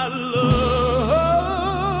 I love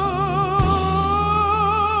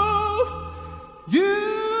you.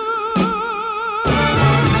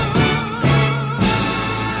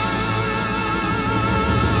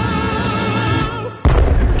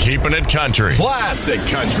 Keeping it country. Classic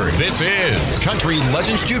country. This is Country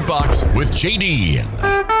Legends Jukebox with JD.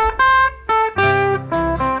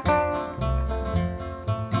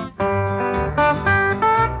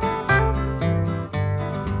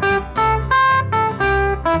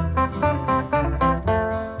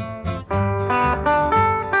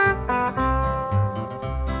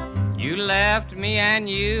 You left me and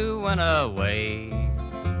you went away.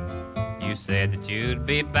 You said that you'd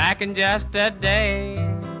be back in just a day.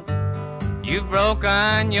 You've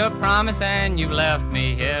broken your promise and you've left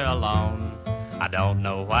me here alone. I don't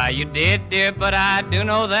know why you did, dear, but I do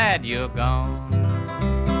know that you're gone.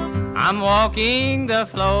 I'm walking the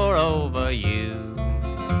floor over you.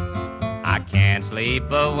 I can't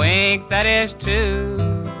sleep a wink, that is true.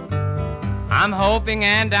 I'm hoping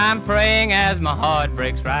and I'm praying as my heart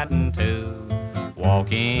breaks right in two.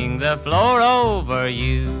 Walking the floor over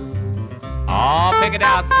you. Oh, pick it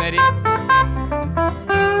out, Smitty.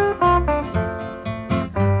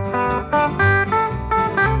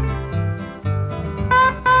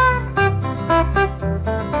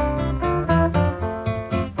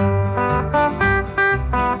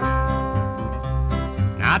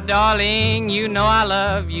 Now, darling, you know I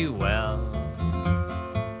love you well.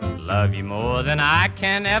 Love you more than I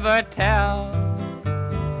can ever tell.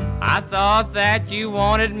 I thought that you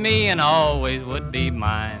wanted me and always would be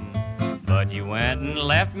mine. But you went and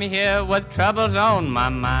left me here with troubles on my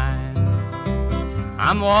mind.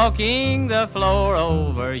 I'm walking the floor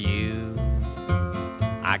over you.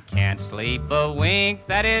 I can't sleep a wink,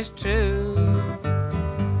 that is true.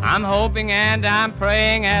 I'm hoping and I'm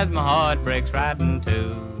praying as my heart breaks right in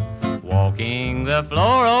two. Walking the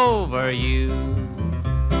floor over you.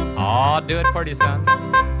 Oh, do it pretty, son.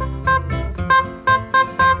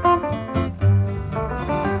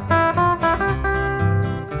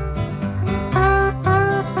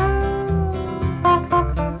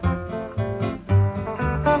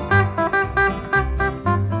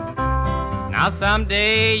 Now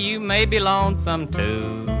someday you may be lonesome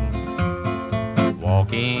too.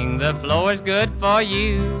 Walking the floor is good for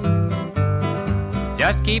you.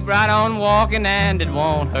 Just keep right on walking and it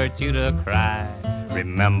won't hurt you to cry.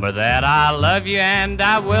 Remember that I love you and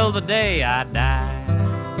I will the day I die.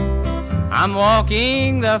 I'm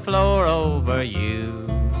walking the floor over you.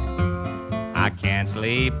 I can't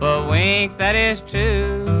sleep a wink, that is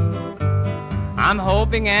true. I'm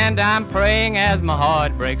hoping and I'm praying as my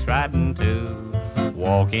heart breaks right in two.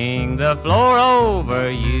 Walking the floor over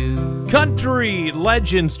you. Country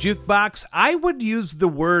Legends Jukebox. I would use the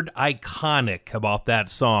word iconic about that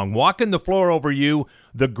song. Walking the Floor Over You,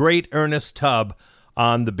 the great Ernest Tubb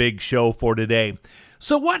on the big show for today.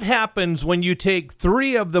 So what happens when you take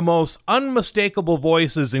three of the most unmistakable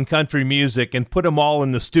voices in country music and put them all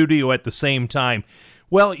in the studio at the same time?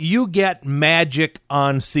 Well, you get magic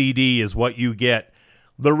on CD is what you get.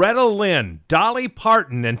 Loretta Lynn, Dolly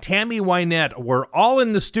Parton, and Tammy Wynette were all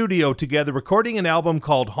in the studio together recording an album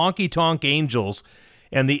called Honky Tonk Angels,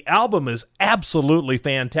 and the album is absolutely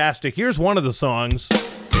fantastic. Here's one of the songs.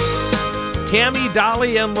 Tammy,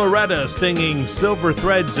 Dolly, and Loretta singing Silver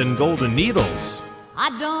Threads and Golden Needles.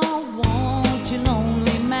 I don't want your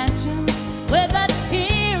lonely mansion with a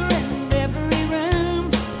tear in every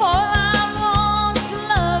room. All I want is to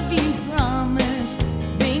love you, promised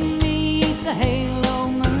beneath the halo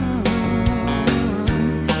moon.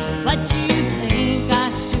 But you think I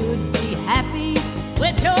should be happy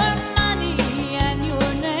with your money and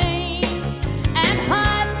your name, and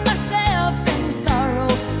hide myself in sorrow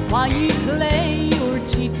while you play your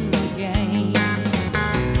cheating game.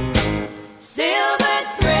 Silver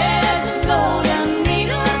threads and golden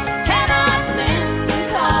needles cannot mend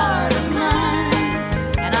this heart of mine,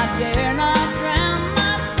 and I dare not drown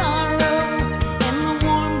my sorrow in the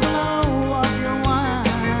warm glow of your wine.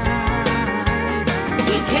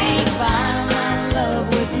 You can't buy my love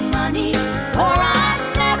with money, for I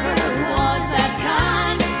never was that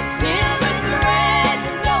kind. Silver threads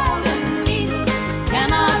and golden needles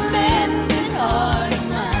cannot mend this heart of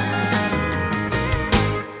mine.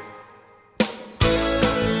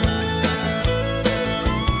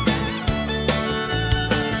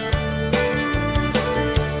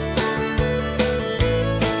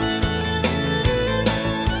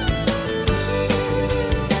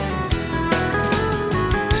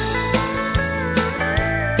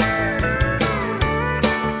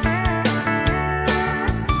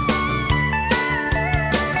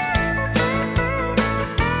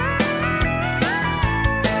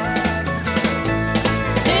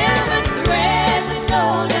 Silver threads and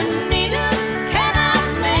golden needles cannot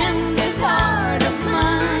mend this heart of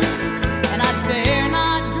mine, and I dare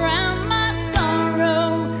not drown my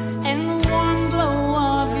sorrow in the warm glow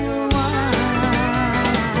of your wine.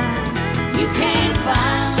 You can't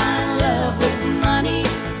buy my love with money,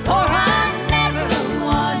 for I never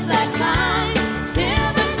was that kind.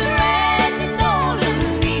 Silver threads and golden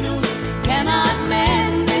needles cannot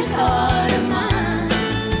mend this heart of mine.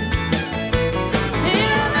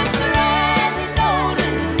 Silver threads and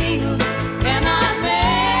golden needles cannot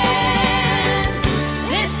mend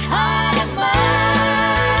this heart of mine.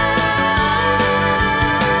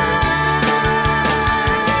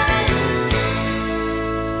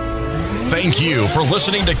 Thank you for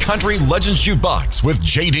listening to Country Legends Jukebox with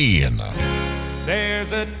JD.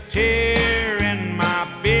 There's a tear in my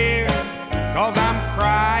beer, 'cause I'm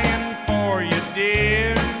crying for you,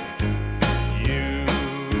 dear. You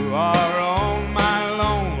are on my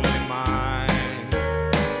lonely mind.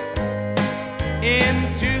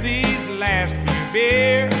 Into these last few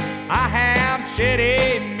beers, I have shed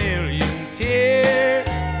a million tears.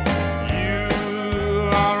 You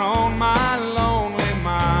are on my lonely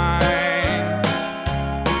mind.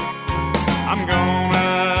 I'm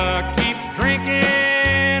gonna keep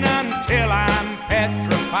drinking until I'm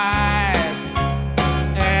petrified,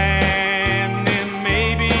 and then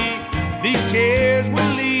maybe these tears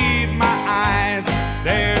will leave my eyes.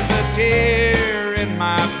 There's a tear in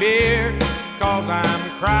my beer, 'cause I'm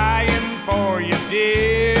crying for you,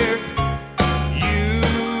 dear. You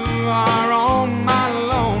are on my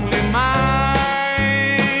lonely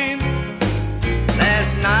mind.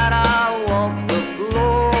 Last night I walked the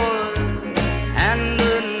floor, and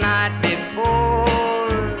the night before,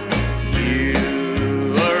 you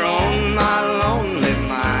were on my lonely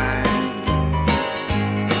mind.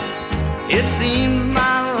 It seems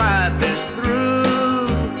my life is through,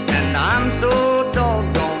 and I'm so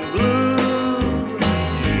doggone blue.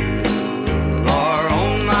 You are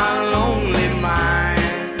on my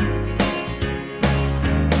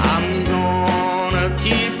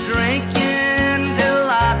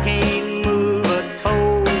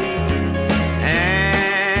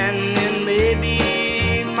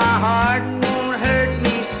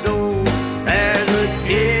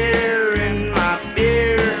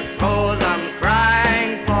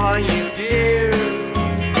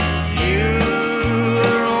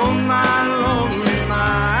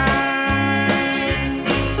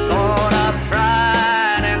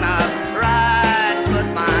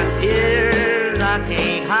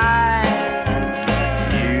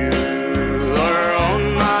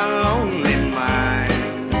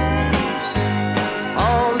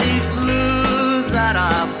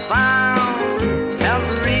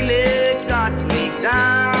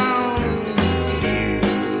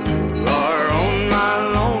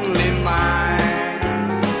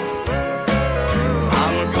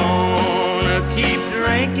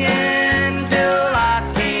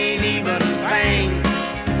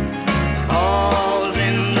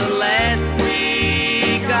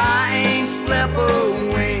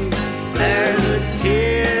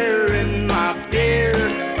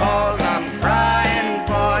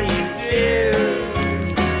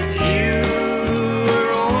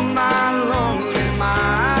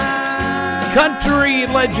Country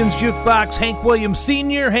Legends Jukebox, Hank Williams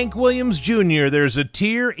Sr., Hank Williams Jr., There's a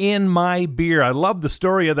Tear in My Beer. I love the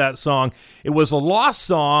story of that song. It was a lost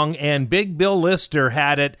song, and Big Bill Lister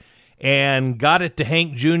had it and got it to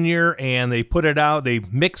Hank Jr., and they put it out. They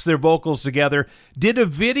mixed their vocals together, did a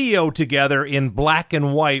video together in black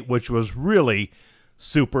and white, which was really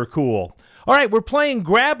super cool. All right, we're playing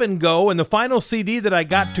Grab and Go, and the final CD that I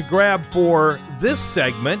got to grab for this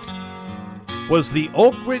segment was the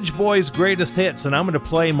Oak Ridge Boys' Greatest Hits, and I'm going to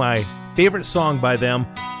play my favorite song by them,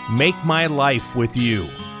 Make My Life With You.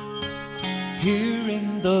 Here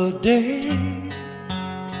in the day,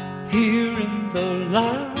 here in the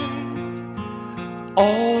light,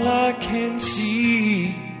 all I can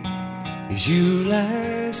see is you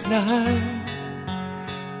last night,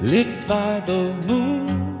 lit by the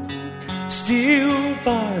moon, still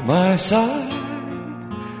by my side,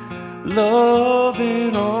 love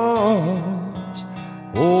in arms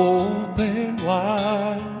open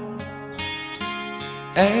wide,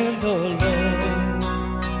 and the love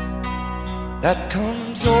that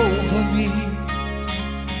comes over me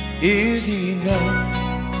is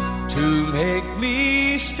enough to make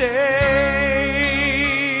me stay.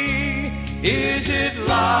 Is it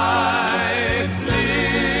life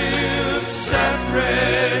lived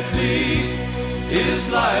separately? Is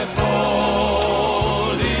life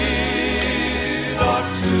all it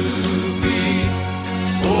ought to be?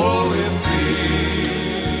 Oh, if it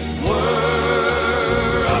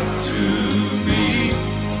were up to me,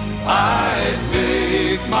 I'd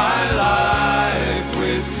make my life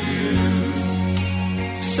with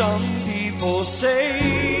you. Some people say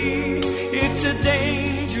it's a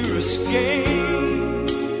dangerous game.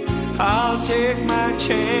 I'll take my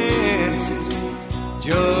chances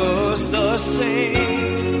just the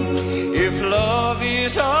same. If love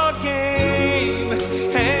is a game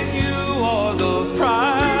and you are the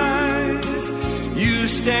prize, you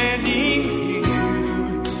standing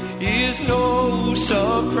here is no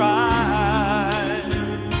surprise.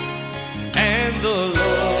 And the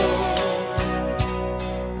love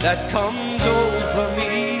that comes over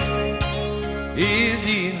me is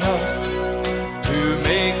enough to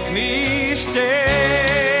make me stay.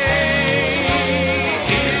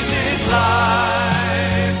 Is it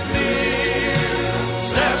life lived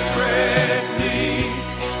separately?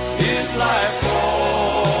 Is life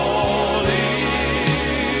all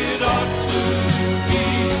it ought to be?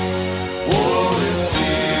 Oh, if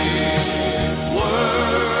it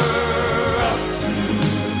were up to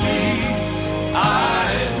me,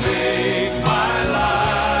 I'd make my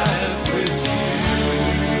life with you.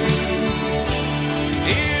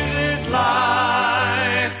 Is it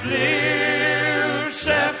life lived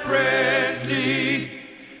separately?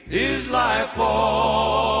 Is life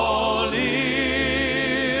all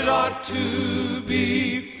it ought to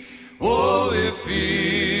be? Oh, if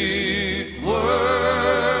it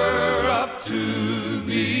were up to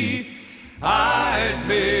me, I'd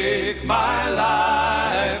make my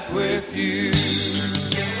life with you.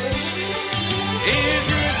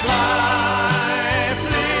 Is it life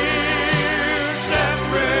lived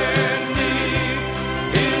separately?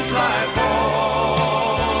 Is life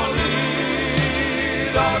all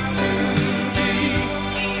it ought to be?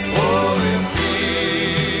 Oh, if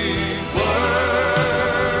it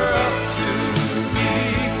were up to me,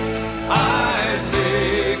 I'd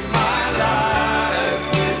make my life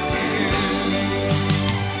with you.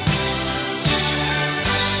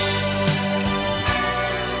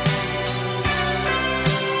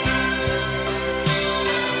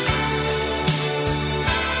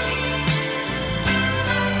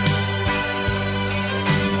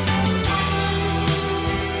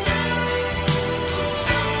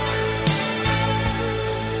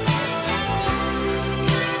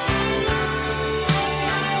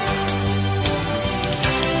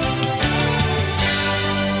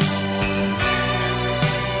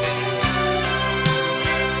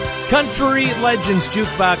 Country Legends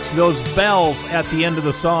Jukebox, those bells at the end of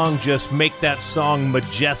the song just make that song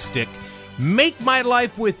majestic. Make My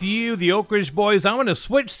Life With You, the Oak Ridge Boys. I'm going to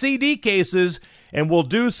switch CD cases, and we'll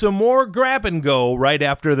do some more Grab and Go right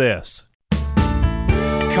after this.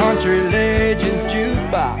 Country Legends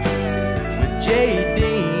Jukebox with J.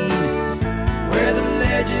 Dean, where the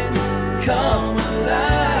legends come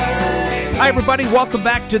alive. Hi, everybody. Welcome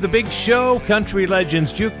back to the big show, Country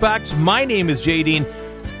Legends Jukebox. My name is J. Dean.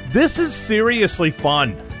 This is seriously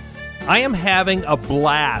fun. I am having a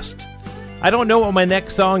blast. I don't know what my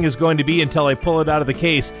next song is going to be until I pull it out of the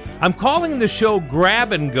case. I'm calling the show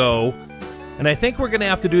Grab and Go, and I think we're going to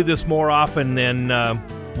have to do this more often than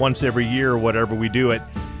once every year or whatever we do it.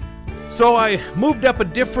 So I moved up a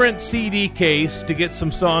different CD case to get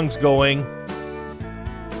some songs going,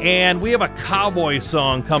 And we have a cowboy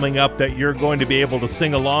song coming up that you're going to be able to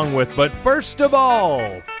sing along with. But first of all,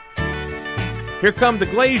 here come the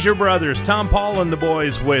Glazier Brothers, Tom Paul and the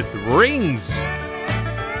boys with Rings.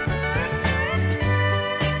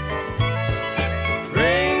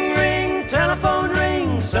 Ring, ring, telephone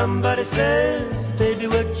ring. Somebody says, baby,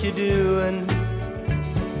 what you doing?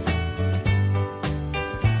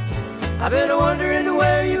 I've been wondering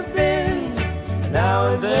where you've been. Now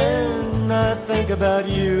and then I think about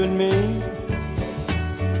you and me.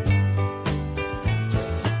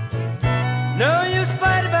 No use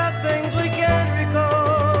fight about things we can't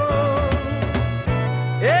recall.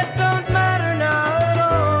 It don't matter now at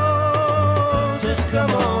all. Just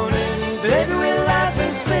come on in, baby, we'll laugh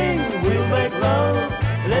and sing. We'll make love,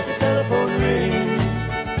 let the telephone ring.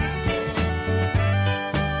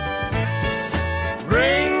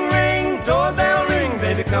 Ring, ring, doorbell ring,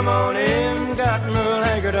 baby, come on in. Got Merle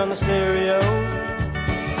Haggard on the stereo.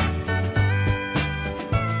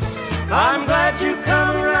 I'm glad you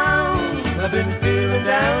come around. I've been feeling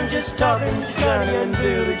down, just talking to Johnny and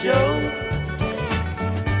Billy Joe.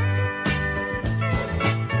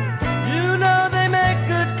 You know they make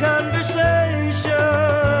good conversation.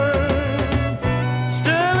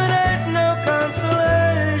 Still it ain't no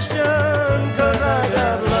consolation, 'cause I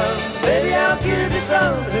got love. Baby, I'll give you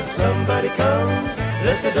some. If somebody comes,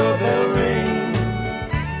 let the doorbell ring.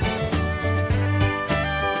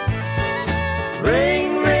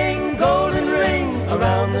 Ring, ring, golden ring,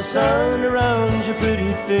 around the sun, around your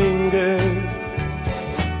pretty finger.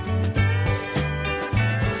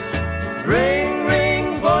 Ring,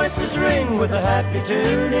 ring, voices ring with a happy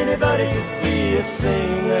tune. Anybody could be a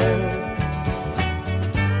singer.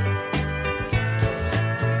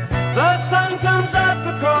 The sun comes up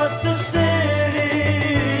across the city.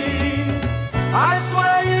 I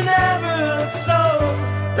swear you never looked so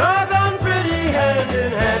doggone pretty. Hand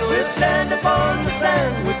in hand we'll stand upon the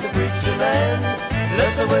sand with the preacher man.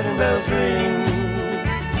 Let the wedding bells ring.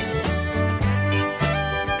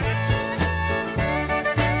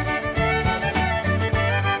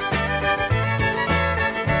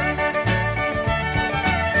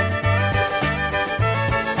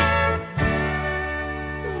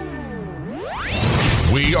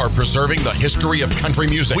 We are preserving the history of country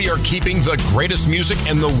music. We are keeping the greatest music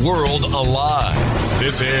in the world alive.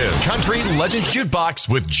 This is Country Legends Jukebox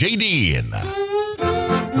with J.D.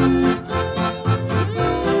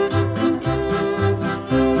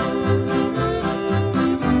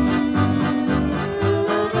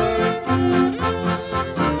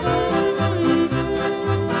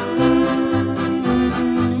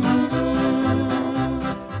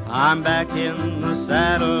 I'm back in the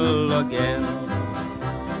saddle again,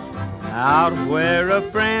 out where a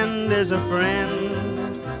friend is a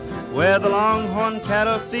friend, where the longhorn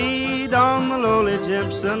cattle feed on the lowly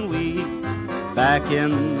Jimson weed. Back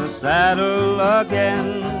in the saddle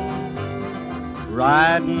again,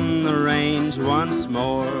 riding the range once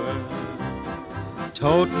more,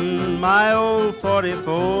 toting my old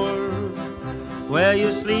 44, where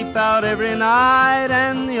you sleep out every night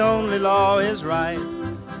and the only law is right.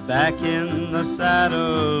 Back in the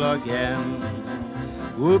saddle again,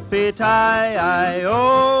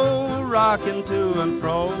 whoopee-tie-I-O, rocking to and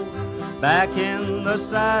fro. Back in the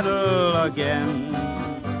saddle again,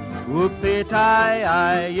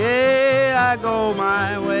 whoopee-tie-I, yeah, I go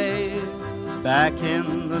my way. Back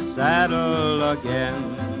in the saddle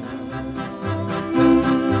again.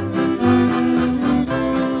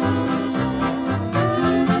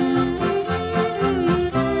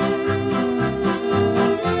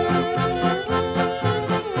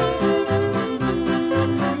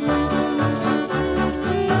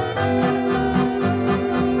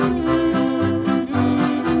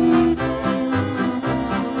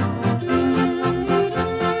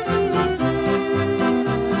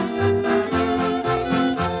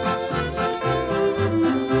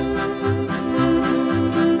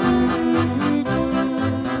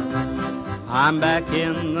 I'm back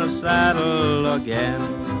in the saddle again,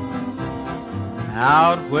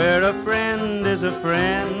 out where a friend is a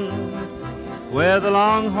friend, where the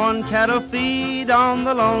longhorn cattle feed on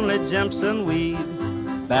the lonely Jimson weed.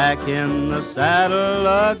 Back in the saddle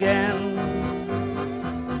again,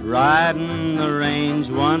 riding the range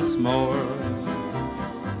once more,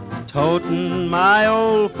 toting my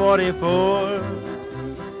old 44,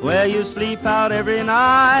 where you sleep out every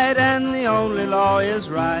night and the only law is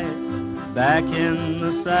right. Back in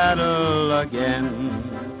the saddle again,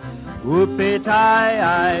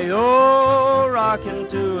 whoopee-tie-I-O, rocking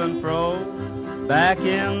to and fro. Back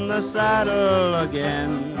in the saddle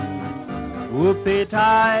again,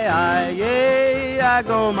 whoopee-tie-I, yeah, I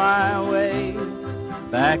go my way.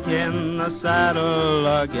 back in the saddle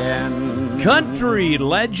again. Country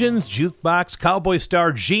Legends Jukebox, cowboy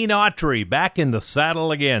star Gene Autry, back in the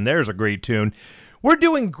saddle again. There's a great tune. We're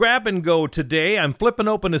doing grab and go today. I'm flipping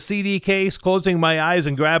open a CD case, closing my eyes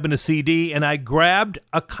and grabbing a CD, and I grabbed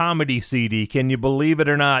a comedy CD. Can you believe it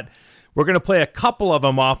or not? We're going to play a couple of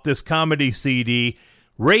them off this comedy CD.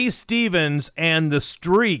 Ray Stevens and The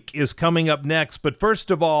Streak is coming up next, but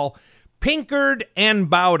first of all, Pinkard and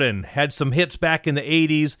Bowden had some hits back in the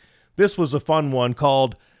 80s. This was a fun one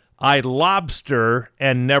called I Lobster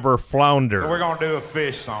and Never Flounder. So we're going to do a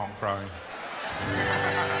fish song from you.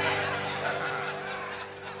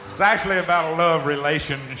 It's actually about a love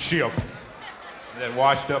relationship that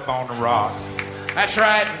washed up on the rocks. That's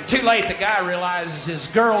right. Too late, the guy realizes his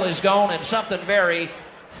girl is gone and something very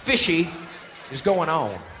fishy is going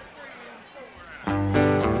on.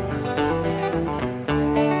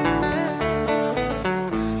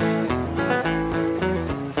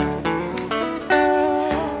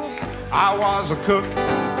 I was a cook,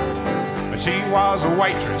 she was a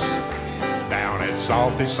waitress down at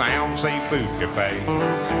Salty Sound Seafood Cafe.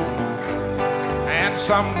 And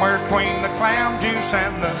somewhere between the clam juice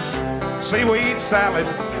and the seaweed salad,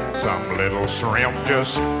 some little shrimp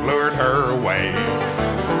just lured her away.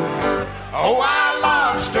 Oh, I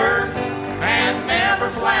lobster and never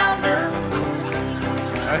flounder.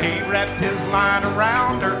 He wrapped his line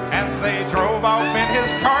around her and they drove off in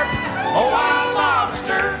his cart. Oh, I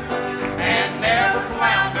lobster and never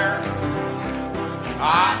flounder.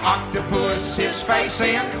 I octopus his face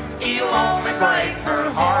in, he'll only break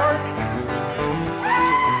her heart.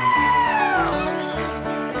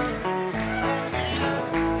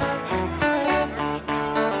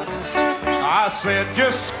 I said,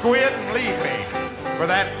 just squid and leave me for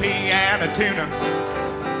that piano tuna.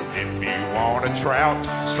 If you want a trout,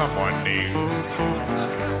 someone new.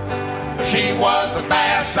 She was the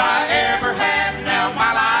best I ever had, now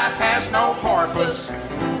my life has no purpose.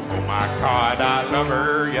 Oh my God, I love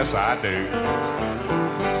her, yes I do.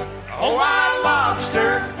 Oh, I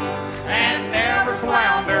lobster and never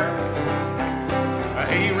flounder.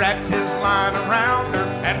 He wrapped his line around her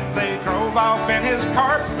and they drove off in his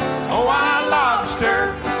cart. Oh, I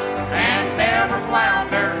lobster and never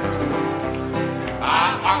flounder.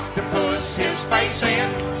 I octopus his face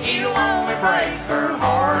in, he'll only break her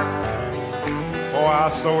heart. Oh, I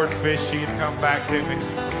swordfish, she'd come back to me.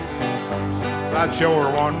 I'd show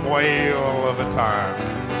her one whale of a time.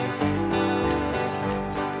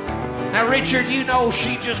 Now, Richard, you know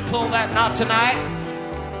she just pulled that knot tonight.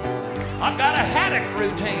 I've got a haddock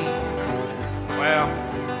routine. Well,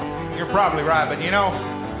 you're probably right, but you know,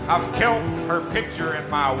 I've kept her picture in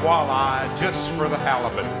my walleye just for the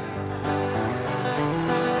halibut.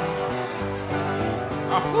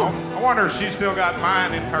 I wonder if she's still got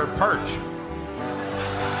mine in her perch.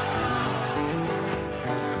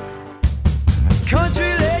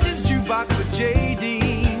 Country Legends Jukebox with J.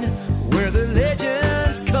 Dean, where the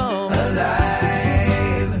legends come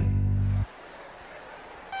alive.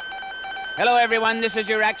 Hello, everyone. This is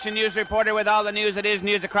your Action News reporter with all the news that is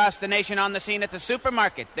news across the nation on the scene at the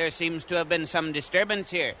supermarket. There seems to have been some disturbance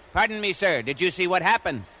here. Pardon me, sir. Did you see what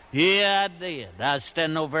happened? Yeah, I did. I was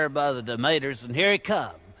standing over there by the tomatoes, and here he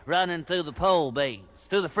come, running through the pole beans,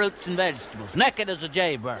 through the fruits and vegetables, naked as a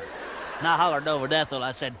jaybird. And I hollered over to Ethel.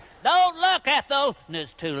 I said, "Don't look, Ethel!" And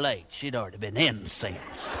it's too late. She'd already been incensed.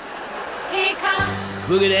 Here he comes.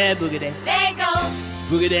 Boogie-da, boogie-da. There he goes.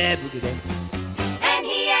 Boogie-da, boogie-da. And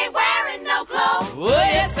he ain't wearing no clothes. Oh,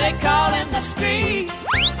 yes, they call him the Streak.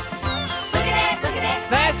 Boogie-da, boogie-da.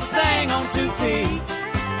 Fastest thing on 2 feet.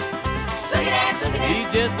 Boogie-da, boogie-da. He's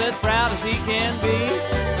just as proud as he can be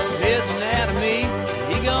of his anatomy.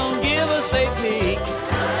 He gon' give us a peek.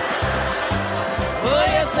 Oh,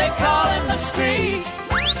 yes, they call him the Streak.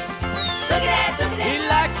 Boogie-da, boogie-da. He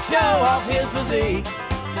likes to show off his physique.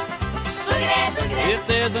 Boogie-da, boogie-da. If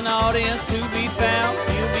there's an audience to be found,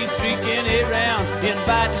 he'll be streaking it round,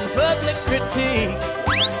 inviting public critique.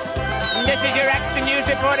 This is your Action News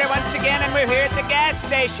reporter once again, and we're here at the gas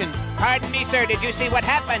station. Pardon me, sir, did you see what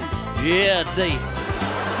happened? Yeah, I did.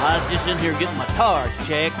 I was just in here getting my tires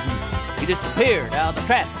checked, and he just appeared out of the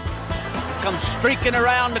traffic. Just come streaking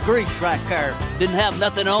around the grease right there. Didn't have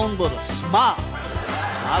nothing on but a smile.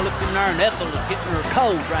 I looked in there, and Ethel was getting her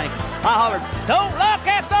cold drink. I hollered, "Don't look,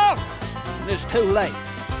 Ethel!" And it's too late.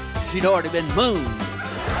 She'd already been mooned.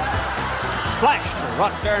 Flashed her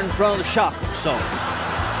right there in front of the shock absorber.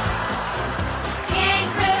 He ain't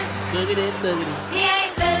rude. Boogity, boogity. He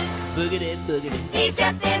ain't rude. Boogity, boogity. He's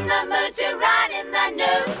just in the mood to run in the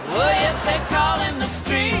nude. Oh, yes, they call him the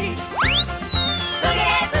Streak.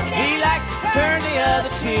 Boogie-da, boogie-da. He likes to turn the other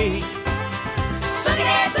cheek.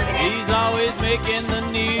 He's always making the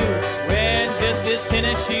news, wearing just his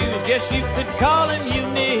tennis shoes. Guess you could call him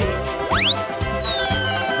unique.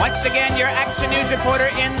 Once again, your Action News reporter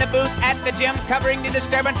in the booth at the gym covering the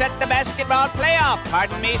disturbance at the basketball playoff.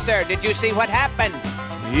 Pardon me, sir. Did you see what happened?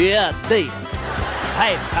 Yeah, I did.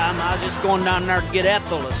 Halftime, I was just going down there to get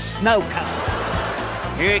Ethel a snow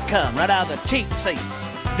cone. Here he come, right out of the cheap seats,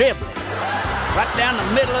 dribbling, right down the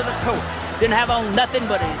middle of the court. Didn't have on nothing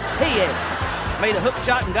but his head. Made a hook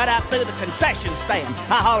shot and got out through the concession stand.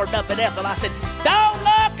 I hollered up at Ethel. I said, "Don't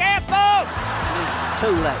look, Ethel!" And it was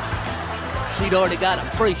too late. She'd already got a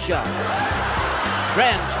free shot.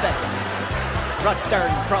 Grandstand. Right there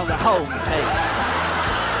in front of the home table.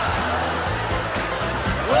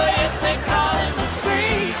 Well, yes, they call him the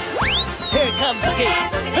street. Here he comes again.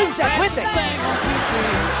 Who's that with him?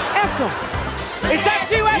 Ethel. Is that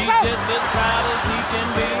you, Ethel? He's just as proud as he can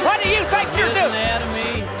be. What do you think you're doing? Out of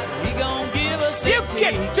me. He gonna give us you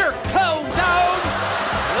get your clothes on.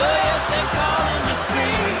 Well, yes, they call him the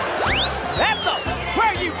street. Ethel,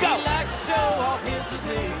 where you go? He likes to show off his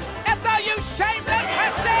physique. Ethel, you shameless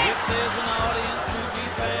hussy! If there's an audience to be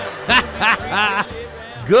found.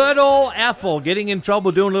 Good old Ethel getting in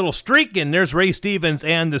trouble doing a little streaking. There's Ray Stevens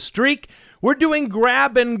and the Streak. We're doing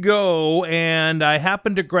grab and go, and I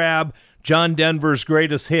happened to grab John Denver's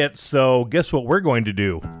greatest hits, so guess what we're going to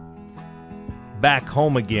do? Back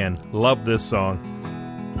Home Again. Love this song.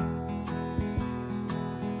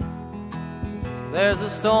 There's a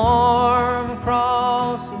storm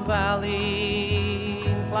across the valley,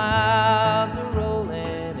 clouds are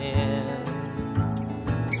rolling in.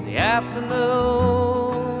 The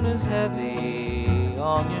afternoon is heavy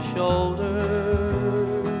on your shoulders.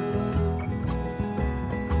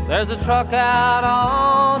 There's a truck out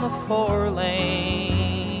on a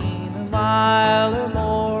 4-lane, a mile or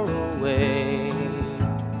more away.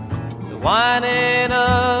 The whining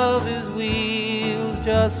of his wheels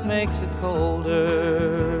just makes it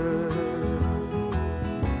colder.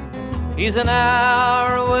 He's an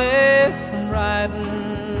hour away from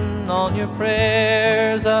riding on your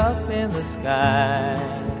prayers up in the sky.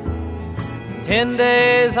 10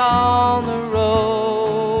 days on the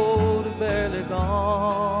road, barely gone.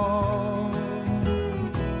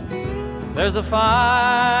 There's a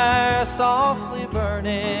fire softly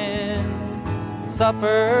burning,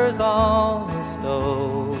 supper's on the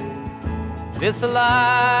stove. It's the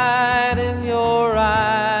light in your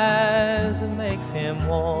eyes that makes him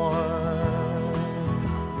warm.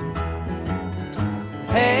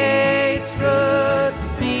 Hey, it's good to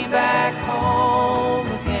be back home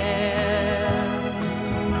again.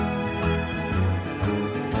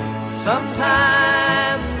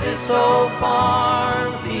 Sometimes this old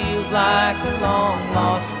farm feels like a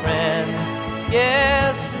long-lost friend.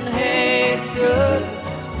 Yes, and hey, it's good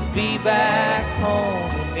to be back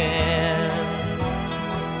home again.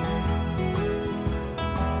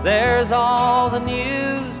 There's all the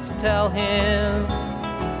news to tell him.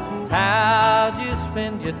 How'd you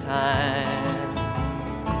spend your time?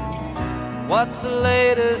 What's the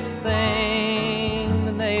latest thing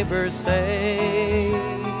the neighbors say?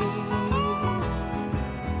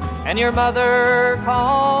 And your mother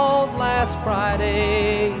called last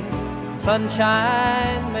Friday.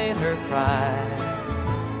 Sunshine made her cry.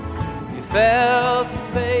 You felt the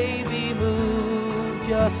baby move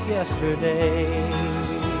just yesterday.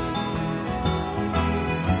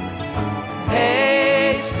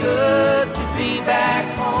 Hey, it's good to be back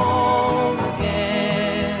home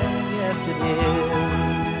again. Yes, it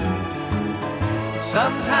is.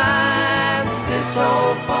 Sometimes this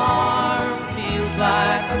old farm feels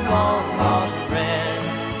like a long-lost friend.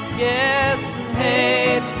 Yes, and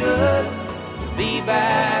hey, it's good to be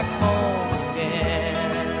back home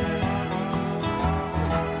again.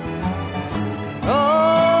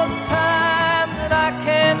 Oh, the time that I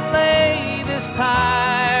can lay this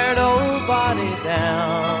tired old body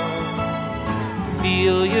down,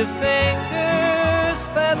 feel your fingers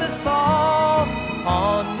feather soft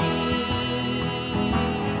on me.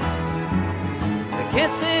 The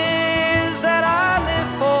kisses that I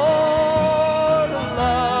live for, the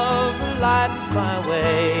love that lights my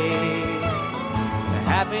way, the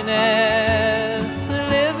happiness of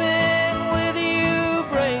living with you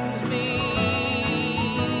brings me.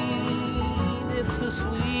 It's the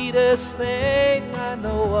sweetest thing I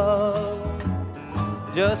know of,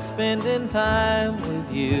 just spending time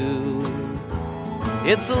with you.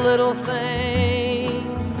 It's the little things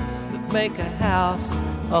that make a house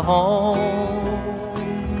a home.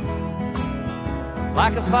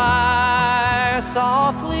 Like a fire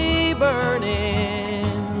softly burning,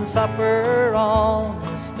 supper on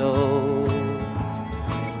the stove.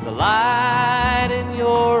 The light in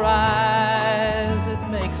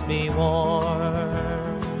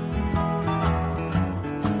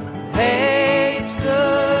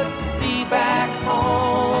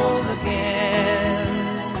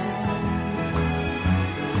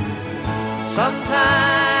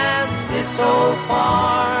Sometimes this old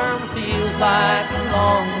farm feels like a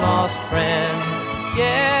long-lost friend.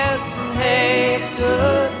 Yes, and hey, it's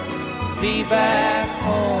good to be back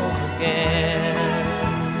home again.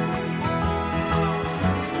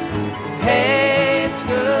 Hey, it's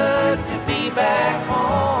good to be back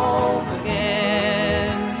home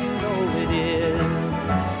again. You know it is.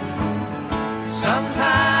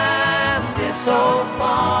 Sometimes this old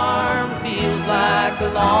farm feels like a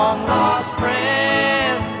long-lost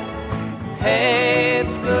friend. Hey,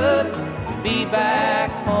 it's good to be back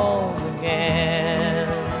home again.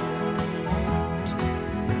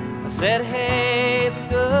 I said, hey, it's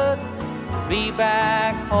good to be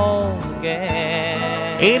back home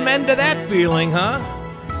again. Amen to that feeling, huh?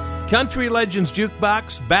 Country Legends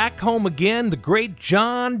Jukebox, back home again. The great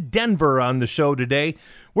John Denver on the show today.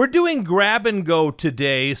 We're doing Grab and Go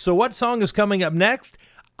today, so what song is coming up next?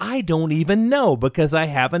 I don't even know because I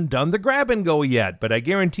haven't done the Grab and Go yet, but I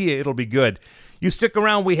guarantee you it'll be good. You stick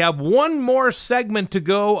around. We have one more segment to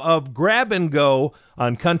go of Grab and Go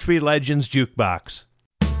on Country Legends Jukebox.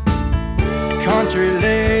 Country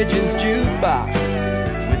Legends Jukebox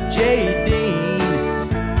with J.D.,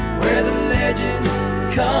 where the legends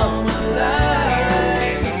come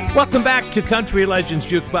alive. Welcome back to Country Legends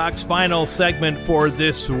Jukebox, final segment for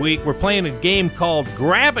this week. We're playing a game called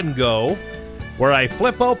Grab and Go, where I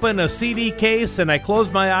flip open a CD case and I close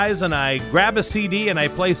my eyes and I grab a CD and I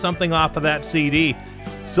play something off of that CD.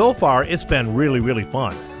 So far, it's been really, really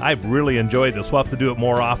fun. I've really enjoyed this. We'll have to do it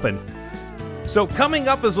more often. So coming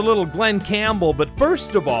up is a little Glenn Campbell, but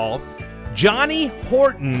first of all, Johnny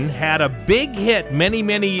Horton had a big hit many,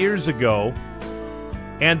 many years ago,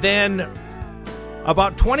 and then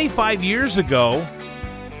about 25 years ago,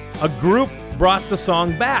 a group brought the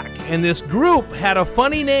song back, and this group had a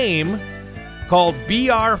funny name called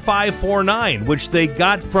BR549, which they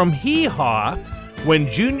got from Hee Haw. When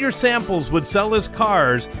Junior Samples would sell his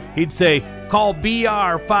cars, he'd say, call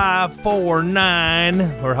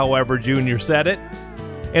BR549, or however Junior said it.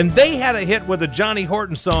 And they had a hit with a Johnny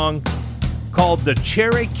Horton song called the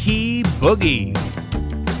Cherokee Boogie.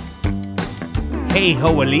 Hey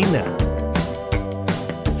Ho Alina.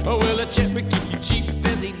 Oh, well, a Cherokee chief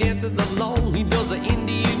as he dances along, he does an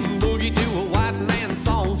Indian boogie to a white man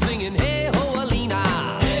song, singing, hey ho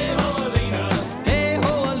Alina, hey ho Alina, hey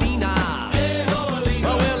ho Alina, hey ho Alina.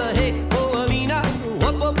 Oh, well, hey ho Alina,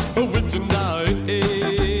 whoop up with tonight.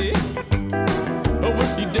 Oh, when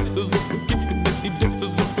he dances up, he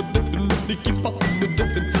dances up, he keep on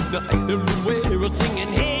dancing tonight everywhere,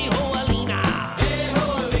 singing, hey ho Alina, hey ho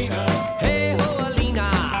Alina, hey ho Alina,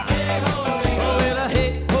 hey ho Alina. Oh, well, hey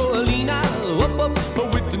ho Alina, whoop up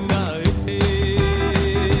with tonight.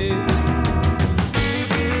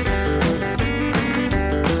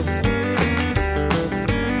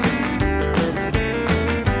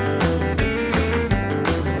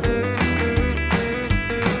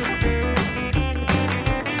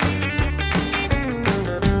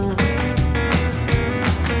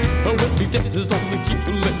 Oh, when he dances on the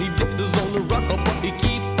heel and he dances on the rock, but he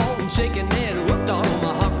keep on shaking that rock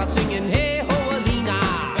tomahawk, singing, hey ho Alina,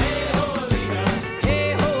 hey ho Alina,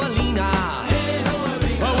 hey ho Alina, hey ho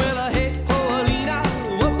Alina. Oh, well, hey ho Alina,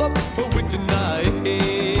 whoop up with tonight.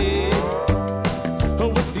 Oh,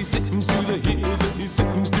 when he sings to the hills and he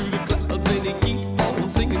sings to the clouds and he keep on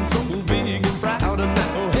singing so big and proud, and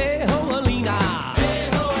now, hey ho Alina, hey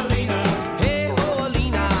ho Alina, hey ho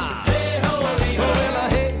Alina, hey ho Alina. Oh, well,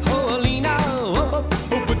 hey ho Alina, whoop up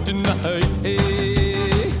with tonight.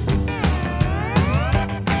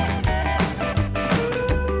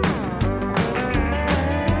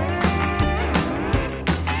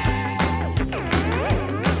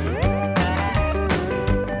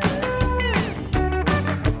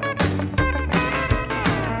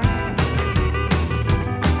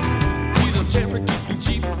 He's a Cherokee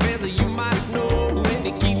chief, as you might know, and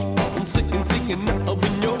he keep on singing up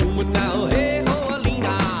in your now. Hey ho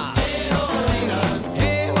Alina, hey ho Alina,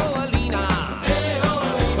 hey ho Alina, hey ho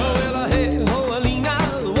Alina. Oh, well, hey ho Alina,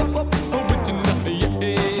 whoop up with tonight.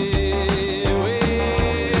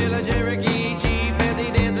 Well, a Cherokee chief, as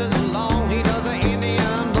he dances along, he does an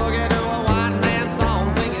Indian boogie to a white man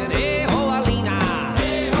song, singing, hey ho Alina,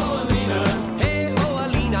 hey ho Alina, hey ho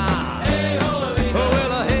Alina, hey ho Alina. Oh,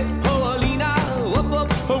 well, hey ho Alina, whoop up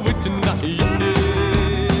with tonight.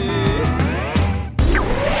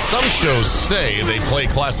 Some shows say they play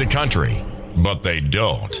classic country, but they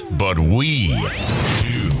don't. But we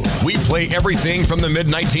do. We play everything from the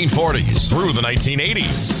mid-1940s through the 1980s.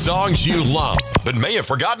 Songs you love, but may have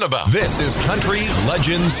forgotten about. This is Country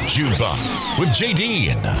Legends Jukebox with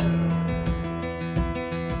J.D.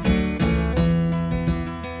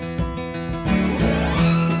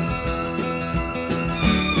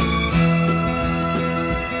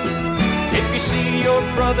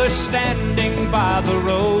 brother standing by the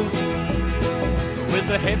road with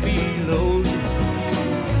a heavy load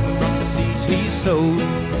from the seeds he sowed.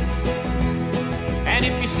 And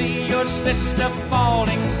if you see your sister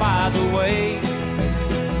falling by the way,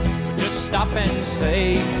 just stop and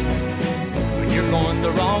say, you're going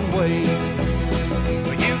the wrong way.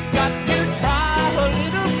 You've got to try a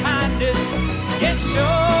little kindness. Yes, show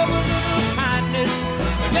a little kindness.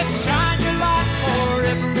 Just shine your light for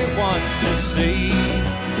everyone to see.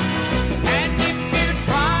 And if you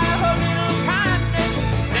try a little kindness,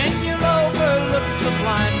 then you'll overlook the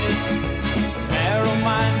blindness.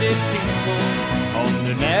 Narrow-minded people on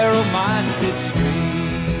the narrow-minded streets.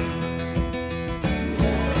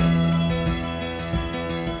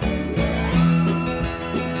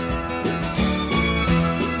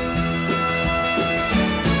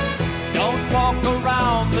 Walk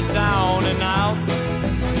around the down and out,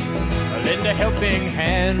 lend a helping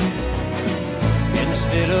hand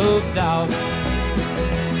instead of doubt.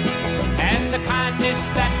 And the kindness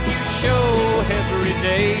that you show every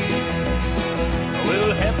day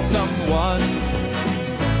will help someone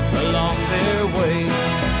along their way.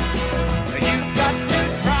 You've got to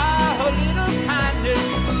try a little kindness.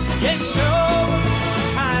 Yes, show a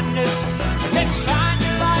little kindness. Just shine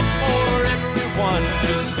your light for everyone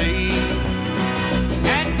to see.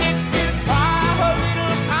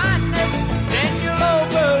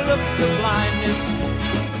 The blindness,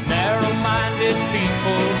 narrow-minded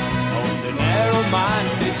people on the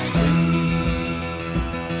narrow-minded street.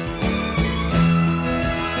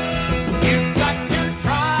 You've got to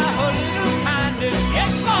try a little kindness.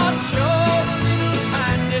 Yes, Lord, show a little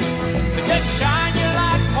kindness. But just shine your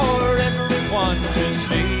light for everyone to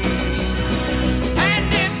see. And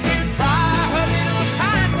if you try a little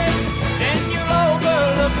kindness, then you'll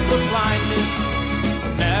overlook the blindness,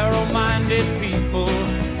 narrow-minded people.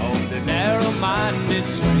 Narrow-minded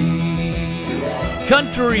street.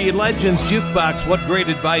 Country Legends Jukebox, what great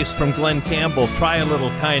advice from Glenn Campbell. Try a little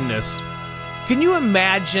kindness. Can you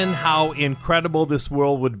imagine how incredible this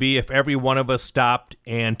world would be if every one of us stopped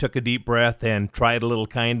and took a deep breath and tried a little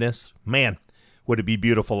kindness? Man, would it be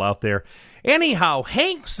beautiful out there. Anyhow,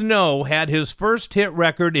 Hank Snow had his first hit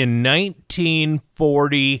record in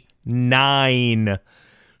 1949.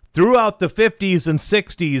 Throughout the 50s and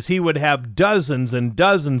 60s, he would have dozens and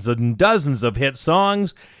dozens and dozens of hit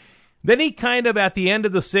songs. Then he kind of, at the end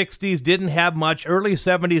of the 60s, didn't have much. Early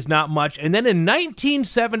 70s, not much. And then in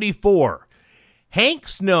 1974, Hank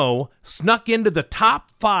Snow snuck into the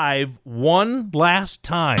top 5 one last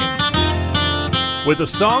time with a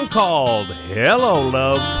song called Hello,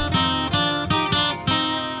 Love.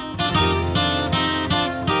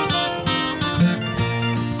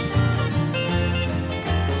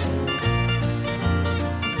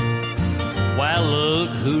 Well, look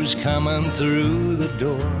who's coming through the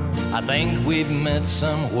door. I think we've met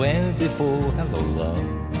somewhere before. Hello, love.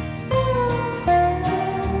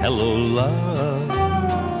 Hello, love.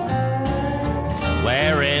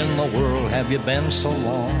 Where in the world have you been so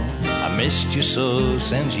long? I missed you so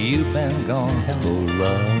since you've been gone. Hello,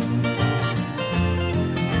 love.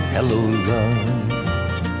 Hello, love.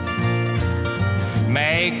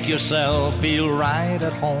 Make yourself feel right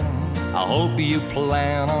at home. I hope you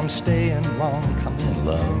plan on staying long. Come in,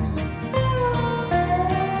 love.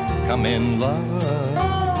 Come in, love.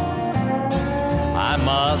 I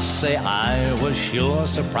must say I was sure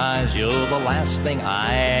surprised. You're the last thing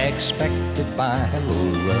I expected by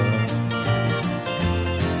hello, love.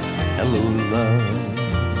 Hello, love.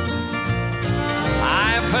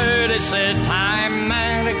 I've heard it said time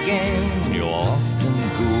and again, you often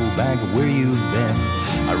go back where you've been.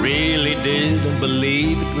 I really didn't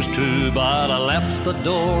believe it was true, but I left the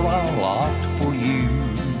door unlocked for you.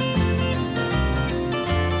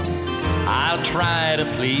 I'll try to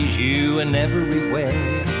please you in every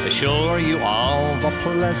way, assure you all the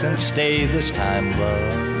pleasant stay this time,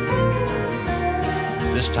 love.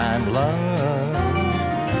 This time, love.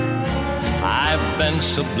 I've been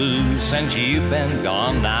so blue since you've been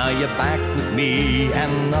gone. Now you're back with me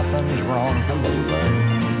and nothing's wrong. Hello, love.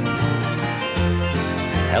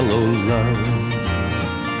 Hello, love.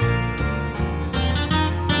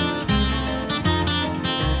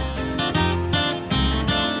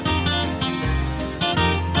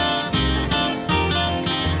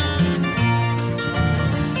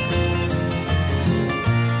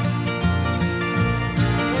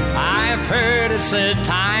 I've heard it said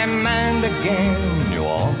time and again, you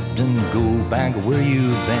often go back where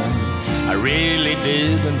you've been. I really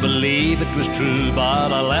didn't believe it was true,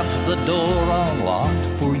 but I left the door unlocked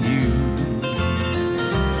for you.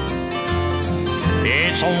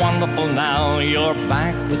 It's wonderful now you're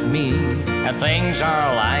back with me, and things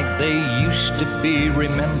are like they used to be.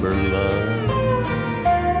 Remember love,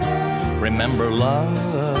 remember love.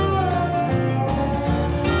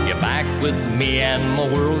 You're back with me and my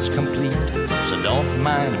world's complete, so don't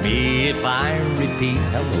mind me if I repeat.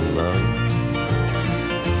 Hello love,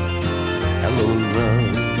 hello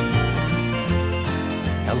love,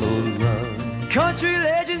 hello love. Country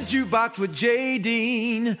Legends Jukebox with J.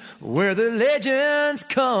 Dean, where the legends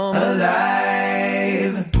come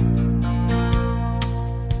alive.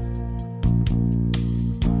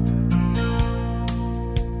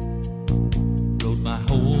 Wrote my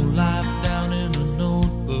whole life down in a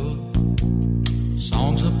notebook,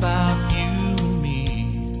 songs about you and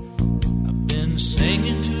me. I've been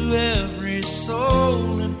singing to every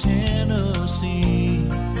soul in Tennessee.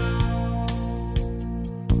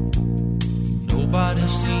 Nobody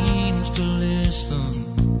seems to listen.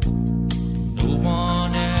 No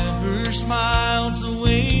one ever smiles the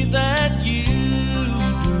way that you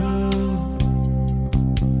do.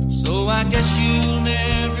 So I guess you'll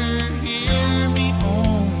never hear me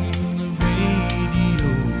on the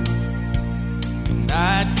radio. And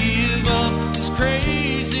I'd give up this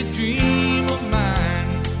crazy dream of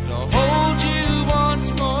mine to hold you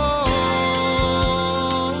once more.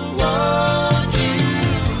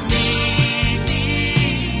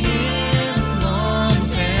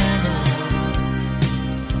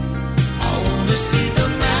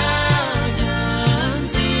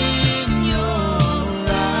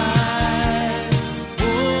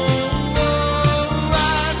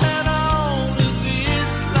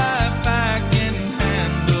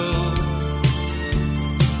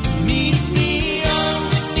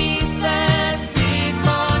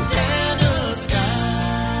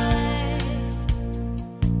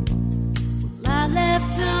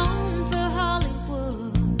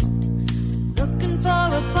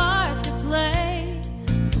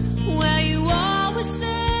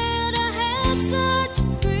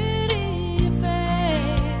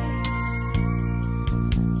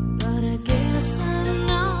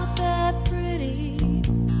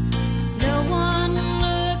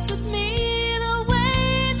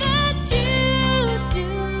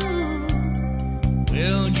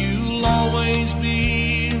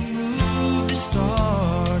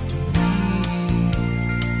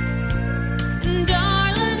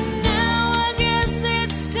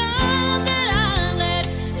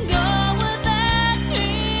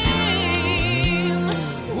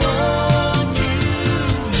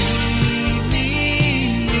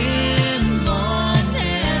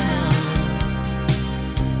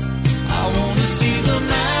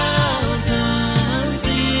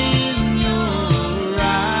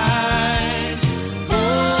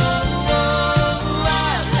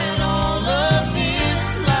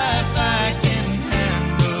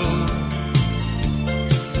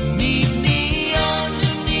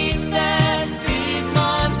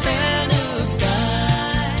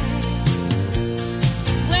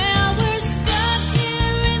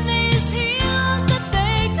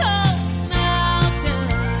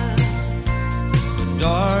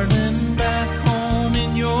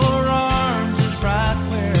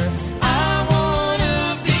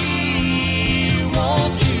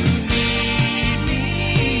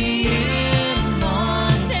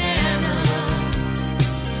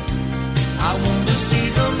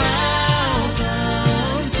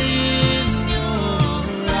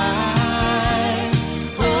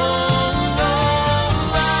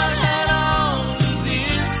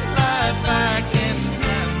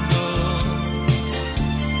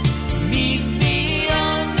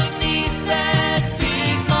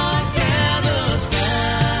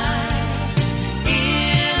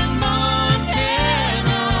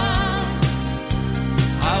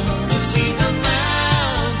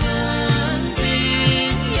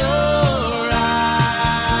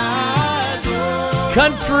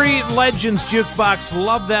 Country Legends Jukebox,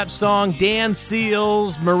 love that song. Dan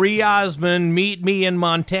Seals, Marie Osmond, Meet Me in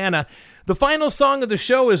Montana. The final song of the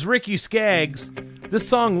show is Ricky Skaggs. This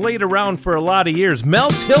song laid around for a lot of years. Mel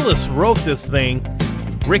Tillis wrote this thing.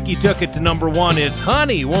 Ricky took it to number one. It's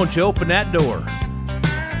Honey, Won't You Open That Door?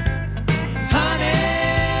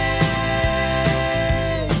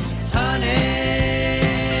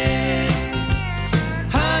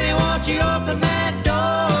 Honey, won't you open that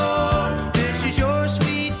door? This is your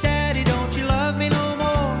sweet daddy, don't you love me no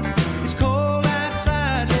more? It's cold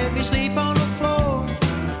outside, let me sleep on the floor.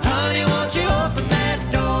 Honey, won't you open that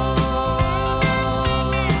door?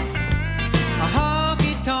 A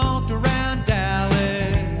honky-tonk around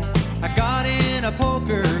Dallas, I got in a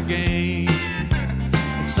poker game,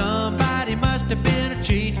 and somebody must have been a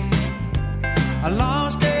cheating. I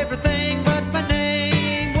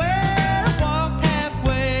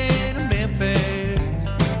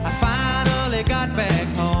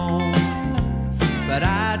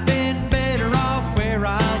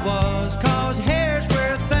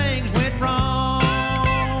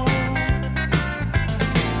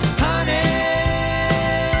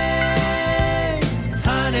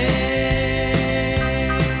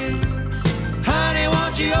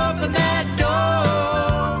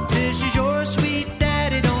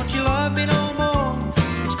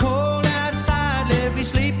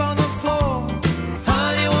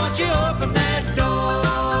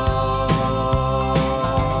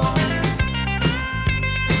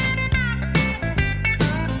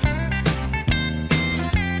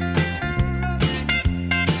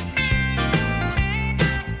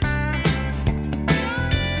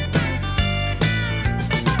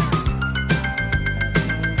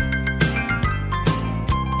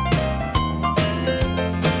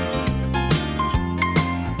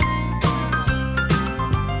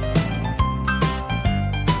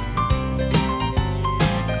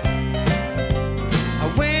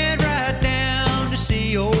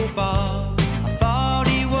see old Bob. I thought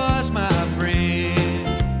he was my friend.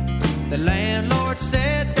 The landlord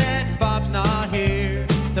said that Bob's not here.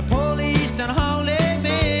 The police done hauled him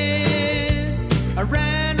in. I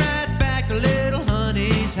ran right back to little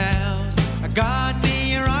honey's house. I got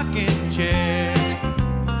me a rocking chair.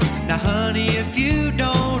 Now honey, if you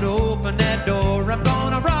don't open that door, I'm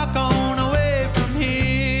gonna rock on away from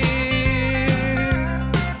here.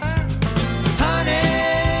 Honey,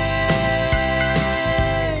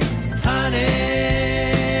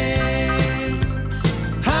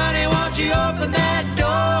 honey, won't you open that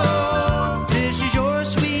door? This is your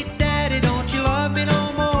sweet daddy, don't you love me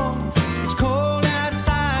no more? It's cold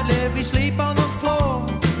outside, let me sleep on the floor.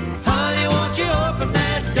 Honey, won't you open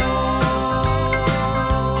that door?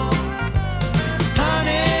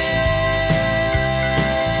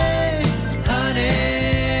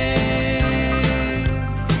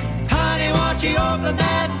 Open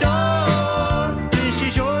that door. This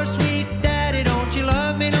is your sweet daddy, don't you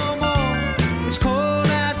love me no more? It's cold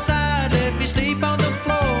outside, let me sleep on the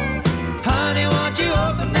floor. Honey, won't you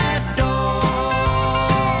open that door?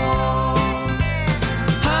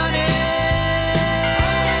 Honey,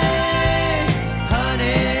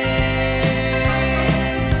 honey,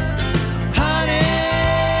 honey,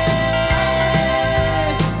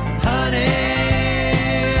 honey.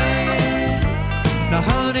 Now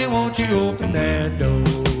honey, won't you open that door?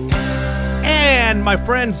 And my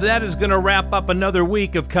friends, that is going to wrap up another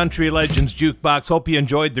week of Country Legends Jukebox. Hope you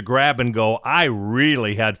enjoyed the grab and go. I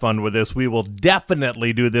really had fun with this. We will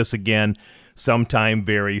definitely do this again sometime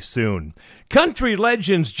very soon. Country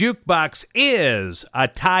Legends Jukebox is a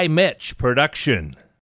Ty Mitch production.